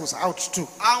disciples out too,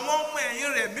 Àwọn ọmọ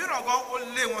ẹ̀yìn rẹ̀ mìíràn gan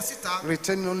ó lé wọn síta.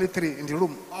 retaining only 3 in the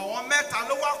room. Àwọn mẹ́ta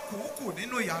ló wá kùúkù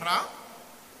nínú yàrá.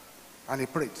 And he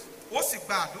prayed. Ó sì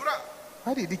gba àdúrà.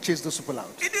 Why did he chase those people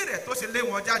out? Kídì rẹ̀ tó ṣe lé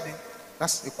wọn jáde.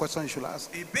 That's a question you should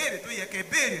ask. Ìbéèrè tó yẹ kẹ́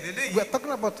béèrè We leléyìí. are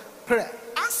talking about prayer.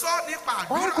 À ń sọ nípa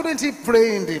Why àdúrà. couldn't he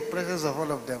pray in the presence of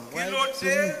all of them? Why? Kí ló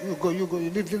dé? You go, you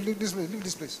leave this place, leave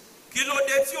this place. Kí ló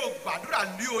dé tí ò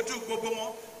gbàdúrà ní ojú gbogbo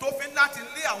wọn tó fi ń láti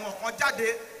lé àwọn kan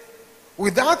jáde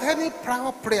Without any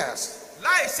prior prayers,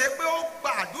 láì ṣe pé ó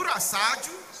gbàdúrà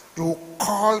ṣáájú. you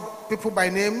call people by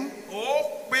name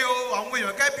Ó pe àwọn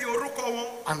èèyàn gẹ́gẹ́ bí orúkọ wọn.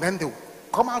 and then they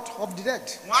come out of the dead.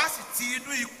 wọ́n á sì ti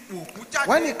inú ipò òkú jáde.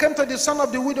 When he came to the son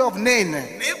of the widow of Nain,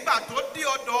 nígbà tó dé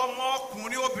ọ̀dọ̀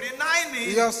ọmọkùnrin obìnrin Náínì.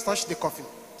 he just touched the coffin.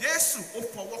 Jésù ó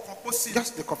fọwọ́ kan pósí.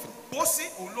 Just the coffin. Pósí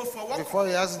òun ló fọwọ́ kan. Before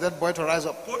he asked that boy to rise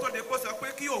up. kó tó de kó sọ pé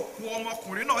kí òkú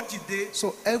ọmọkùnrin náà dìde.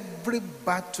 So every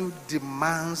battle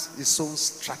demands its own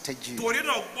strategy. torí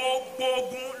náà gbogbo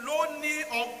ogun ló ní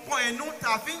ọgbọ́n inú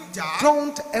tá a fi ń jà.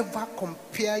 Don't ever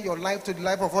compare your life to the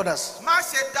life of others. má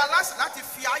ṣe dá láṣẹ láti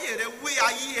fi ayé rẹ wé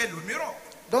ayé ẹlòmíràn.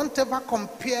 Don't ever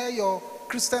compare your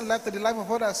Christian life to the life of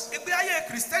others. ìgbé ayé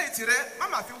Christianity rẹ má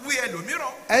máa fi wé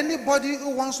ẹlòmíràn. Anybody who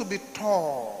wants to be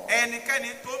tall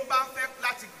ẹnikẹ́ni tó ń bá fẹ́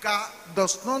láti ga.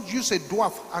 does not use a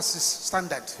dwarf as his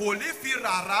standard. kò ní fi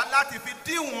rárá láti fi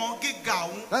díwọ̀n gíga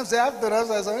òun. Now say after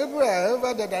us, some people are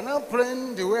over there, they're not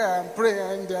praying the way I'm praying,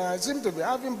 and they seem to be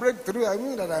having breakthrough. I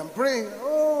mean that I'm praying.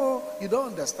 Oh, you don't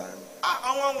understand.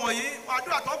 àwọn wọ̀nyí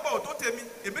àdúrà tó ń bọ̀ tó tèmi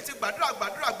èmi ti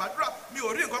gbàdúrà mi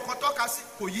ò rí nǹkan kan tọ́ka sí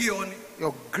kò yé ọ ni.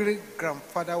 Your great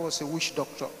grandfather was a witch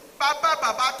doctor.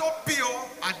 bàbá tó bí ọ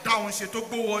àdáhùn ṣe tó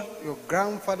gbówó ni. Your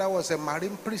grandfather was a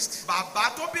marine priest.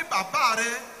 bàbá tó bí bàbá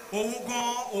rẹ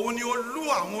òun ni olú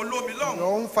àwọn olómi lọ́hùn.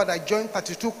 Your own father joined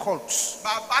 32 cults.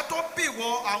 bàbá tó bí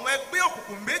wọ àwọn ẹgbẹ́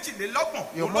òkùnkùn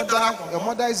méjìlélọ́gbọ̀n. Your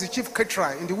mother is the chief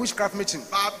caterer in the witchcraft meeting.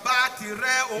 bàbá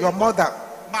tirẹ̀ Your mother.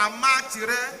 màmá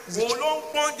tirẹ̀ òun ló ń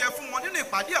pọ́njẹ fún wọn nínú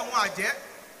ìpàdé àwọn àjẹ́.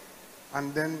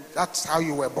 And then that's how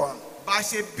you were born. bá a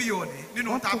ṣe bí ọ ní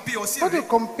nínú ta bí ọ sí But you rẹ.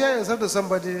 compare yourself to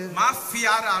somebody. má fi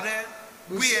ara rẹ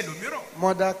wí ẹlòmíràn.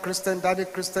 Mother Christian, daddy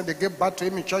Christian, they gave birth to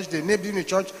him in church, they named him in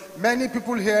church. Many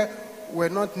people here were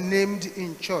not named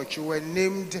in church, you were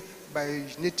named by a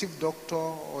native doctor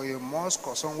or a mosque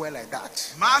or somewhere like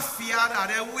that. má fi ara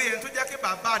rẹ wí ẹni tó jẹ́ kí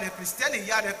bàbá rẹ kìrìsìtẹ́nì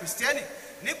ìyá rẹ kìrìsìtẹ́nì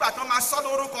nígbà tó máa sọ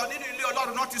lórúkọ nínú ilé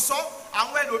Ọlọ́run náà ti sọ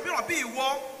àwọn ẹlòmíràn bí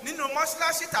ìwọ nínú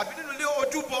mọ́ṣáláṣí tàbí nínú ilé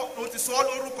ojúbọ ló ti sọ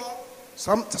lórúkọ.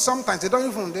 Sometimes they don't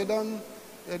even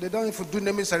do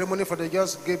naming ceremony for they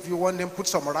just give you one name, put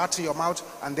some rat in your mouth,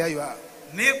 and there you are.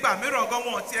 nígbà mìíràn gan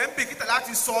wọn ti ẹ̀ ń bìkítà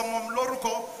láti sọ ọmọ lórúkọ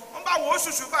wọn bá wo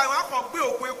ṣùṣù báyìí wọn á kàn gbé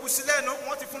òkú eku sí lẹ́nu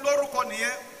wọn ti fún lórúkọ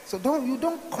nìyẹn. So you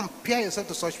don't compare yourself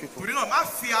to such people. torí náà má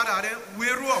fi ara rẹ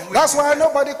wérú ọ̀hún. That's why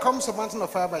nobody comes to mountain of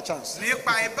fire by chance.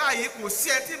 nípa ẹ̀ báyìí kò sí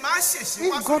ẹ tí máa ṣèṣe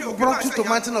wá If sórí God òkè brought you to láṣẹ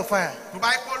mountain of fire, tó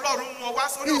bá ikọ̀ Ọlọ́run mú ọ wá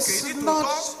sórí òkè yìí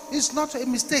nítòótọ́ it's not a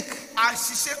mistake.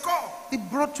 àṣìṣe kọ́ He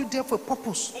brought you there for a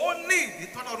purpose. ó ní ìdí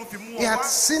tọ́lọ́run fi mú He ọ had wá.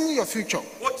 seen your future.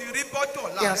 ó ti rí bọ́jọ̀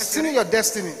He láàrẹ has seen your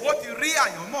destiny. ó ti rí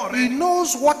àyànmọ́ He rẹ.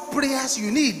 knows what prayers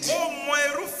you need. ó mọ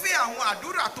irúfẹ́ àwọn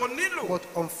àdúrà tó nílò. But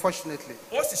unfortunately,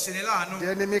 ó sì ṣe ní láàánú.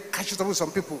 the enemy catches up with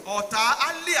some people ọ̀tá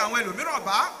á lé àwọn ẹlòmíràn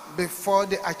bá before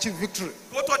they achieve victory,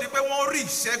 kó tó di pé wọ́n rí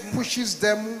ìṣẹ́gun. pushes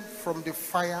them from the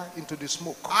fire into the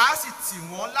smoke. á sì tì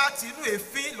wọ́n láti inú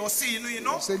èéfín lọ sí inú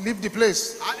iná. Say, leave the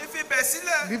place. a ní fi bẹ̀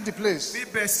sílẹ̀. Leave the place. fi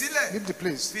bẹ̀ sílẹ̀. Leave the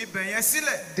place. fi bẹ̀ yẹn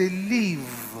sílẹ̀. They leave.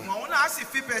 àwọn náà á sì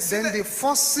fi bẹ̀ Then sílẹ̀. the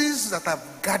forces that have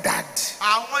gathered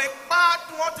àwọn ipá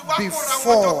tí wọ́n ti wá kóra wọn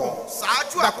before jọpọ̀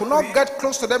ṣáájú that could not àkókò yìí get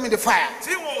close to them in the fire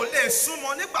tí wọn ò lè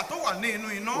súnmọ́ nígbà tó wà ní inú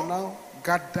will iná. now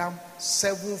gather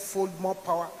sevenfold more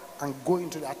power and go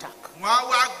into the attack. wọ́n á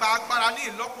wá gba agbára ní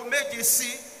ìlọ́po méje sí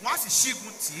wọ́n á sì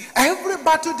ṣígun tì í. Every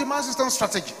battle demands its own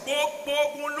strategy. gbogbo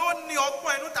ogun ló ní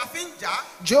ọgbọ́n inú ta fi ń jà.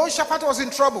 Jehoshaphat was in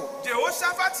trouble.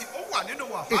 Jehoshaphat ó wà nínú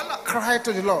He wàhálà. cried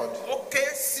to the Lord. ó ké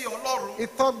sí Ọlọ́run. He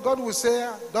thought God would say,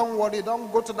 don't worry,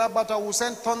 don't go to that battle, we'll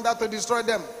send thunder to destroy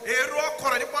them. èrò ọkọ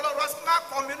rẹ̀ nípa Ọlọ́run wá má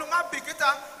kọ́ mi inú má bìkítà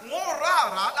wọ́n rà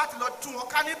àrà láti lọ tú wọn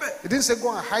ká níbẹ̀. He didn't say,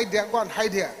 go and hide there, go and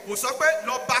hide here. kò sọ pé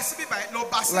lọ bá síbí báyìí lọ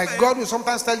bá síbẹ̀. Like God will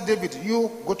sometimes tell David, you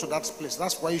go to that place,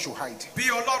 that's where you should hide. bí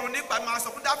Ọlọ́run nígbà máa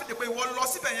sọ fún Dáfídì pé ìwọ lọ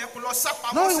síbẹ̀ yẹn kó lọ sá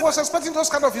pamọ́ No, he was síbẹ̀. expecting those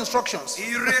kind of instructions.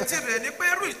 ìrètí rẹ̀ ni pé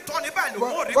irú ìtọ́ni báyìí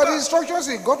lòun ò rí But the gbà. instructions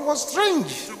he got was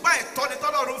strange. ṣùgbọ́n ìtọ́ni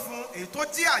tọ́lọ́run fún èyí tó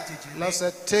jí àjèjì Lord ni.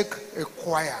 said, take a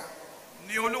choir.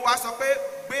 ni Olúwa sọ pé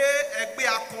gbé ẹgbẹ́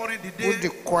akọrin dìde. Put the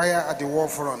choir at the war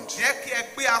front. jẹ́ kí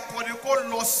ẹgbẹ́ akọrin kó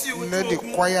lọ sí ojú Let the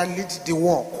ogun. choir lead the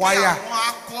war. kí Choir. àwọn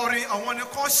akọrin àwọn ni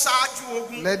kó ṣáájú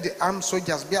ogun. Let the armed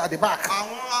soldiers be at the back.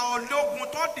 àwọn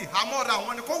ológun tó dì hámọ́ra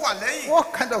àwọn ni kó wà lẹ́yìn.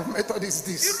 What kind of method is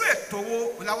this? irú ètò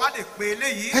wo la wá lè pe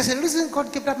eléyìí. There's a reason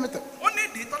God gave that method. ó ní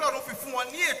ìdí tọ́lọ́run fi fún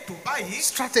wọn ní ètò báyìí.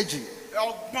 Strategy.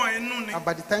 ọgbọ́n inú ni. And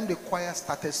by the time the choir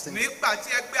started singing, nígbà tí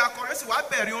ẹgbẹ́ akọrin sì wá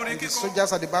bẹ̀rẹ̀ orin the kíkọ.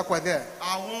 soldiers at the back were there.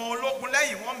 àwọn ológun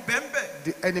lẹ́yìn wọn ń bẹ́ńbẹ́.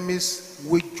 The enemies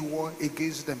waged war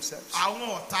against themselves. àwọn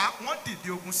ọ̀tá wọn dìde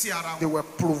ogun sí ara They wọn. were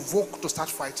provoked to start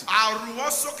fighting. àrùn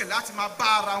wọn sókè láti máa bá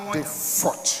ara wọn They jà.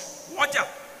 fought. wọ́n jà.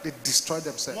 They destroyed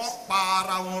themselves. Wọ́n pa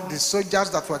ara wọn run. The soldiers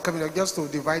that were coming just to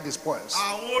divide the spoils.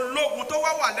 Àwọn ológun tó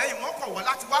wá wà lẹ́yìn wọn kọ̀ wá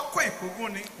láti wá kó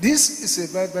ìkógun ni. This is a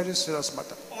very, very serious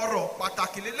matter. Ọ̀rọ̀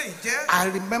pàtàkì lélẹ́yìí jẹ́. I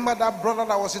remember that brother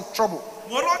that was in trouble.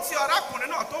 Mo rántí arákùnrin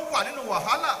náà tó wà nínú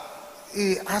wàhálà.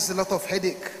 He has a lot of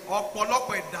headache.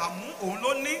 Ọ̀pọ̀lọpọ̀ ìdààmú òun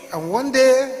ló ní. And one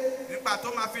day, Nígbà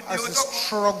tó máa fi di as he ọjọ́ kan.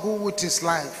 struggled with his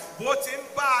life, Bó ti ń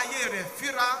bá ayé rẹ̀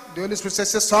fíra. the Holy Spirit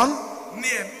says, son, Ni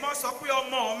ẹ̀mí mọ́ sọ pé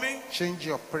ọmọ mi. change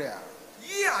your prayer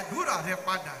Yí àdúrà rẹ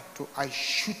padà. to I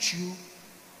shoot you,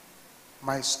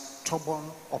 my stubborn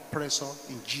oppressor,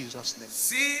 in Jesus' name.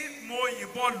 Sí mo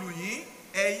yìnbọn lù yín.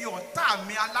 Ẹ̀yin ọ̀tá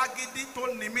mi alágídí tó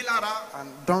ní mí lára. And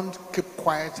don't keep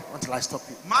quiet until I stop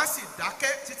you. Má sì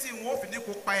dákẹ́ títí wọn ò fi ní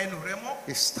kó pa ẹnu rẹ mọ́.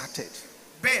 He started.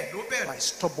 Bẹ́ẹ̀ ló bẹ̀rẹ̀. My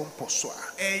stubborn pursuer.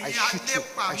 I Ẹ̀yin shoot you.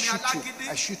 alépa I mi shoot you. alágídí.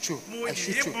 I shoot you. Mo I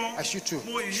shoot you. yìnbọn. I shoot you.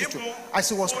 Mo I shoot you. yìnbọn. As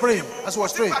he was Mo praying, yìnbọn. as he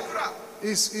was Ó sì praying,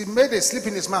 gbàdúrà. he made a slip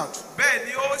in his mouth. Bẹ́ẹ̀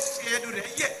ni ó ṣe ẹnu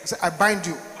rẹ̀ yẹ̀. He said, I bind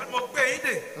you. Mo gbé yín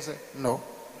dè. I said, no,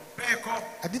 Bẹ́ẹ̀ kọ́.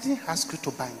 I didn't ask you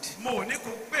to bind. Mo ò ní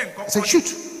kó gbé nǹkan I said, kan.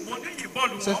 shoot. Mo ní yìnbọn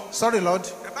lù I said, wọ́n. sorry, Lord.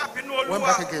 Ẹ bá bínú Went Olúwa.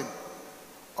 back again.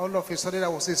 All of a sudden, there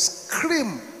was a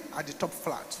scream at the top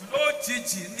flat.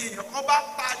 Lójijì ni ìyọ̀kan bá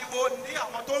pariwo ní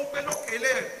àwọn tó ń gbé lókè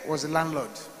ilé rẹ̀. It was the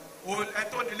landlord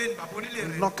Ẹ̀tọ́ nílé ni bàbá onílé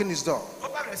rẹ̀. knocking his door. Ó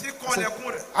bẹ̀rẹ̀ sí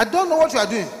kọ́lẹ̀kùn rẹ̀. I don't know what you are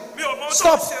doing. Mi ò mọ tó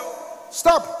Stop. ń ṣe o.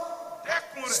 Stop.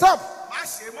 Dẹ́kun rẹ̀. Stop. Má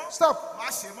ṣe mọ́. Stop. Má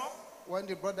ṣe mọ́. When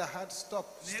the brother had stop,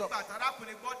 stop, Nígbà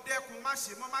tárákùnrin gbọ́ dẹ́kun má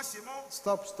ṣe mọ́ má ṣe mọ́.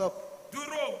 stop, stop.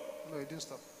 Dúró. No, he didn't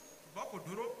stop. Ṣùgbọ́n kò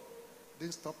dúró.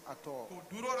 Didn't stop at all. Kò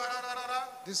dúró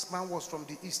rárá. This man was from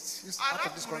the east. He's part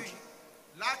of this Arákùnrin country.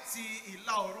 láti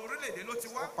ìlà oòrùn orílẹ̀-èdè ló ti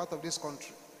wá. Part of this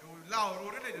country. Ìlà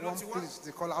oòrùn orílẹ̀-èdè ló One ti wá. place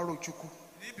they call Arochuku.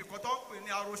 Níbi kan tó ń pè ní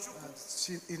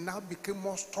Aroṣùkù. He now became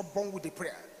more stubborn with the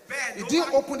prayer. Bẹ́ẹ̀ He ló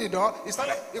didn't wá. open the door.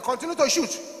 He continued to shoot.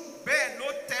 Bẹ́ẹ̀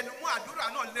ló tẹnu mọ́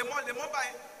àdúrà náà lemọ́lemọ́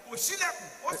báyìí. Kò sílẹ̀kùn,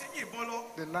 ó sì yìnbọn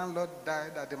lọ. The landlord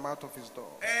died at the mouth of his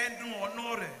door. Ẹnu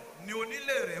ọ̀nà rẹ̀ ni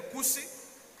onílé rẹ̀ kú sí.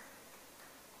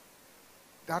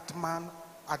 That man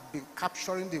had been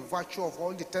capturing the virtue of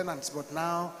all the tenants, but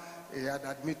now he had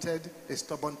admitted a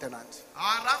stubborn tenant.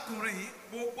 Arákùnrin yìí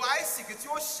gbogbo àìsìkì tí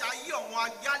ó ṣayé àwọn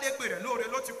ayálégbé rẹ̀ lóore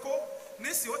ló ti kó.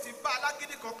 Nísìnyí ó ti bá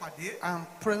alágídí kan pàdé. I'm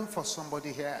praying for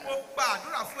somebody here. Mo gba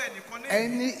àdúrà fún ẹnìkan ní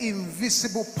Any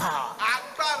invisible power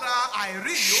agbára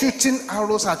àìrí yìí shooting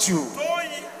arrows at you tó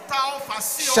yin ta ọfà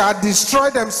sí ọ. shall destroy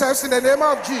themselves in the name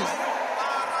of Jesus.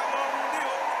 Ara wọn ní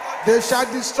orúkọ They shall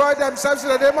destroy themselves in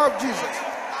the name of Jesus.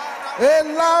 A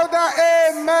louder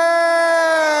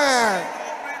amen.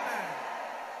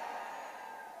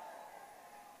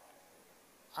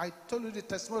 I told you the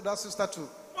testimony of that sister too.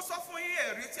 Mo sọ fún yín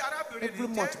ẹ̀rí tí arábìnrin Every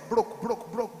ní month, jẹ́.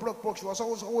 broke. She was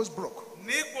always broke.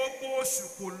 Ní gbogbo oṣù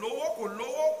kò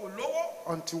lówó.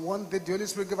 Until one day the Holy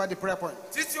Spirit gave her the prayer point.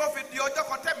 Títí ó fi di ọjọ́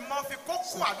kan tẹ́mi máa fi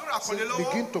kókó àdúrà So kan lé lọ́wọ́.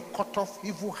 begin to cut off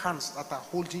evil hands that are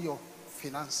holding your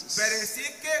finances. Bẹ̀rẹ̀ sí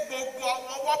ké gbogbo àwọn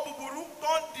ọwọ́ búburú tó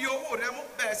ń di owó rẹ mú.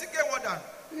 Bẹ̀rẹ̀ sí ké wọn dànù.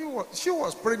 She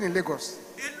was praying in Lagos.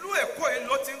 Ìlú Èkó yìí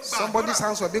ló ti ń gba Somebody's àdúrà.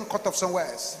 hands were being cut off somewhere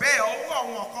else. Bẹ́ẹ̀ ọwọ́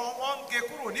àwọn kan wọ́n ń gé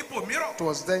kúrò níbòmíràn. It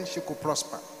was then she could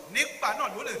prosper. Nígbà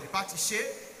náà ló lè rí bá ti ṣe.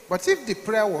 But if the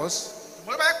prayer was,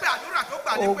 Mo bá yẹ pé àdúrà tó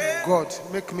gbà ní oh pé God,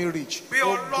 make me rich. Bí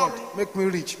Oh God, Ọlọ́run. make me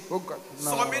rich. Oh God.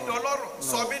 sọ mí No. dọlọ́rọ̀,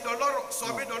 sọ mí dọlọ́rọ̀, sọ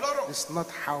mí dọlọ́rọ̀. It's not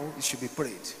how it should be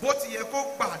prayed. Bó ti yẹ kó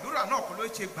gba àdúrà náà kó ló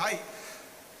ṣe gbà yìí.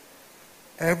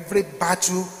 Every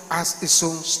battle has its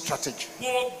own strategy.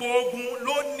 Gbogbo ogun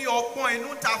ló ní ọgbọ́n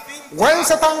inú ta fi ń When jà.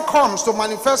 Satan comes to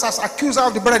manifest as accuser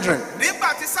of the brethren,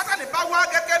 Nígbà tí Sátánì bá wá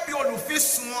gẹ́gẹ́ bí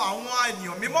olùfisùn àwọn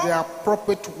ènìyàn mímọ́. the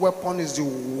appropriate weapon is the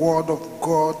word of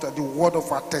God, the word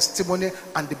of our testimony,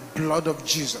 and the blood of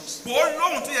Jesus.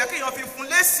 Gbólóhùn tó yẹ kéèyàn fi fún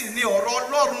lésì ni ọ̀rọ̀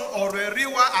Ọlọ́run, ọ̀rọ̀ ẹ̀rí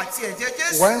wa àti ẹ̀jẹ̀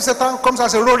Jésù. When Satan comes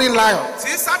as a roaring lion,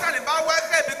 Tí Sátánì bá wá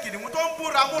gẹ́gẹ́ bí kìnìún tó ń bú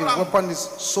the ramúramù. weapon is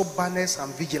soberness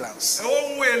and vigilance.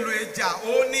 Ohun èlò ìjà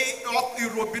ó ní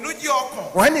ìròbìnújẹ́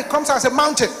ọkàn. When it comes as a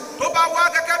mountain, Tó bá wá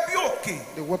gẹ́gẹ́ bí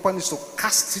òkè. the weapon is to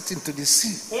cast it into the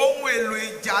sea. Ohun èlò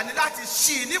ìjà ni láti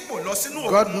ṣí i nípò lọ sínú òkun.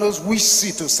 God knows which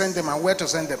sea to send them and where to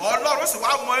send them. Ọlọ́run sì wá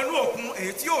mọ inú òkun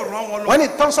èyí tí yóò rán wọn lọ. When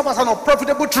it turns up as an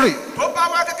unprofitable tree, Tó bá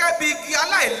wá gẹ́gẹ́ bí igi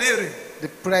aláìlérè. the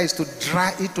prayer is to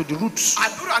dry it to the roots.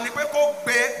 Àdúrà ni pé kó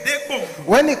gbẹ dégbò.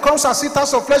 When it comes as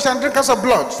eaters of flesh and drinkers of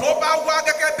blood, Tó bá wá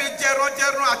gẹ́gẹ́ bí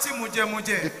jẹranjẹran àti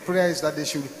mùjẹmùjẹ. the prayer is that they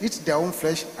should eat their own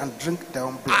flesh and drink their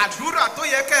own blood. Àdúrà tó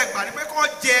yẹ kẹ́ ẹ gbà ni pé kán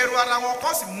jẹ ẹrù ara wọn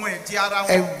kán sì mu ẹ̀jẹ̀ ara wọn.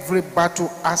 Every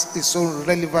battle has its own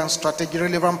relevant strategy,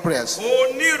 relevant prayers.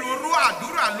 Onírúurú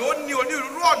àdúrà ló ní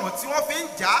onírúurú ọ̀nà tí wọ́n fi ń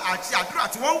jà á àti àdúrà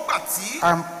tí wọ́n ń gbà tí.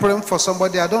 I'm praying for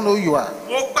somebody, I don't know who you are.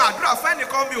 Mo gba àdúrà fún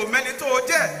ẹnìkan mi ò mẹ́ni tó o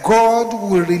jẹ́. God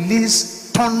will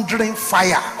release thundering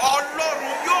fire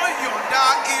Ọlọ́run yóò yọ̀ǹda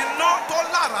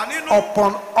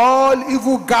upon all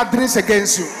evil gatherings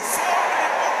against you.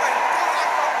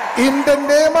 In the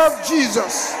name of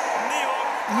Jesus,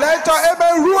 let your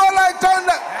amen roar like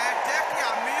thunder.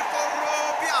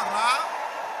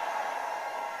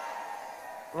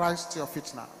 Rise to your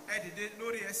feet now.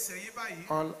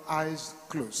 All eyes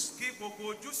closed.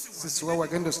 This is where we're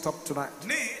going to stop tonight.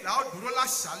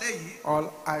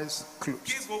 All eyes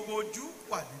closed.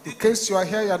 In case you are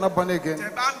here, you are not born again,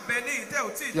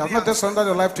 you have not just surrendered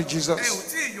your life to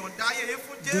Jesus,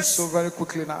 do so very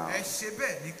quickly now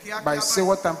by say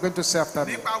what I'm going to say after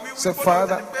me. Say,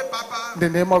 Father, in the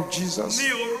name of Jesus,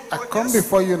 I come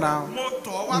before you now.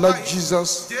 Lord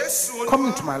Jesus, come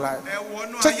into my life.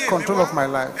 Take control of my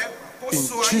life. In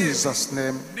Jesus'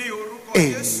 name,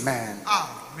 amen.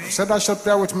 Say that short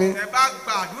prayer with me.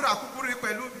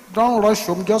 Don't rush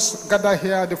home, just gather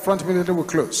here at the front immediately we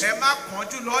close.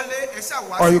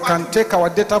 Or you can take our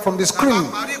data from the screen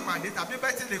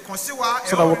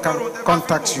so that we can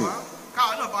contact you.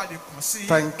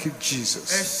 Thank you,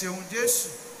 Jesus.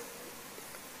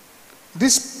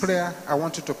 This prayer I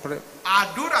want you to pray.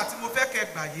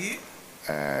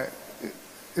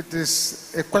 It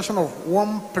is a question of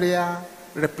one prayer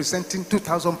representing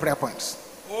 2,000 prayer points.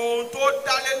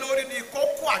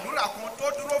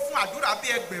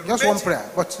 Just one prayer,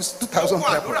 but it's 2,000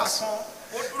 prayer points.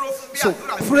 So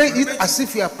pray it as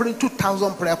if you are praying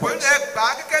 2,000 prayer points.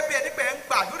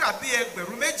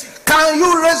 Can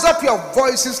you raise up your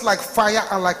voices like fire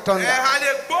and like thunder?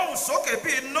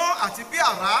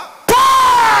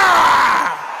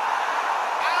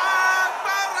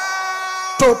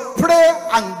 To pray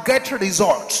and get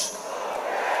results.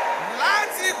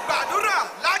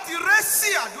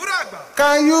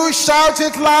 Can you shout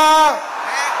it loud?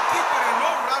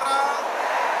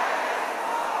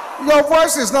 Your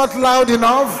voice is not loud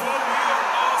enough.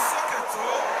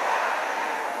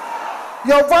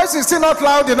 Your voice is still not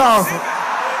loud enough.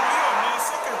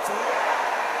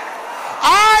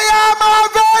 I am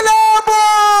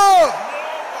available.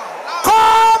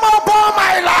 Come upon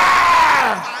my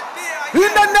life.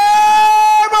 In the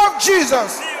name of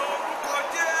Jesus.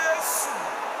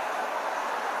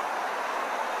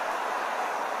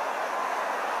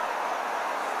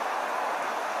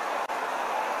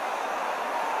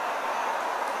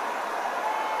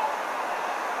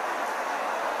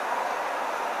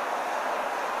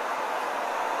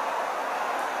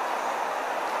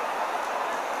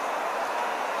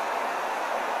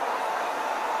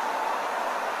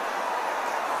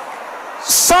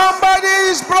 Somebody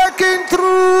is breaking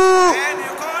through.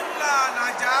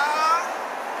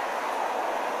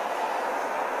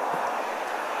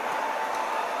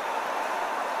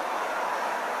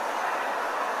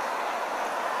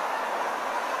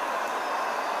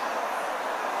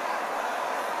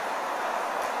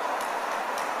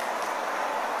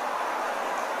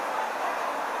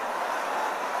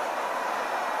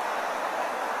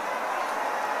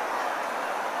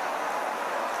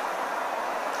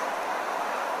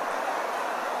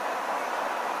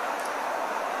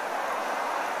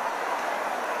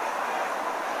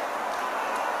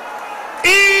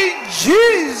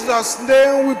 Jesus'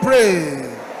 name we pray.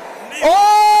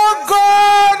 Oh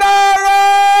God,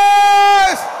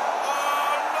 arise.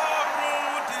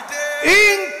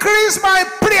 Increase my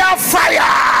prayer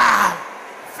fire.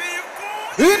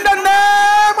 In the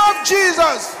name of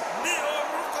Jesus.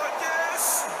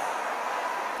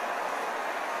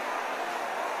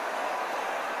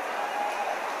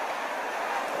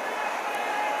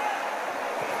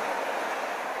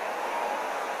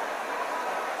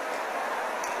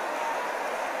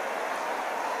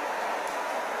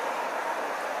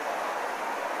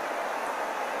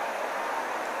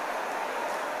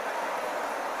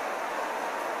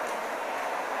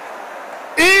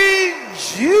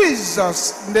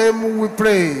 Jesus' name we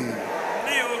pray.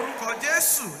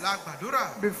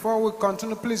 Before we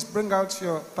continue, please bring out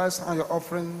your tithes and your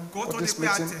offering for this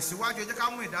meeting.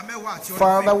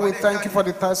 Father, we thank you for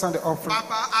the tithes and the offering.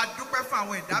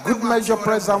 Good measure,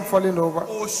 praise and falling over,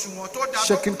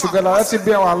 shaking together. Let it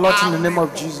be our lot in the name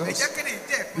of Jesus.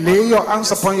 Lay your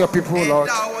hands upon your people, Lord.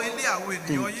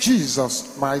 In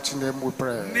Jesus' mighty name we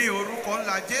pray.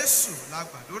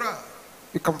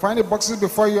 You can find the boxes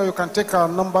before you. You can take our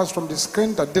numbers from the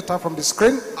screen, the data from the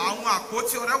screen,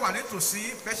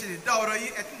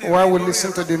 while we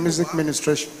listen to the music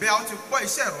ministration.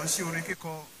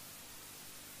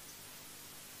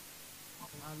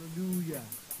 Hallelujah.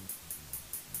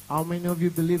 How many of you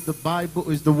believe the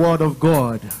Bible is the word of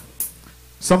God?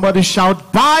 Somebody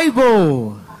shout,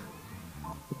 Bible,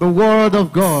 the word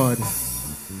of God.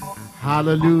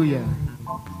 Hallelujah.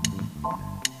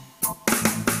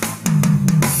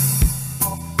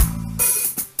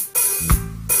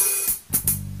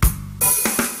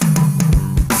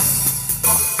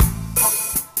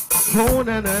 Oh,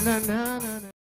 na na na na na.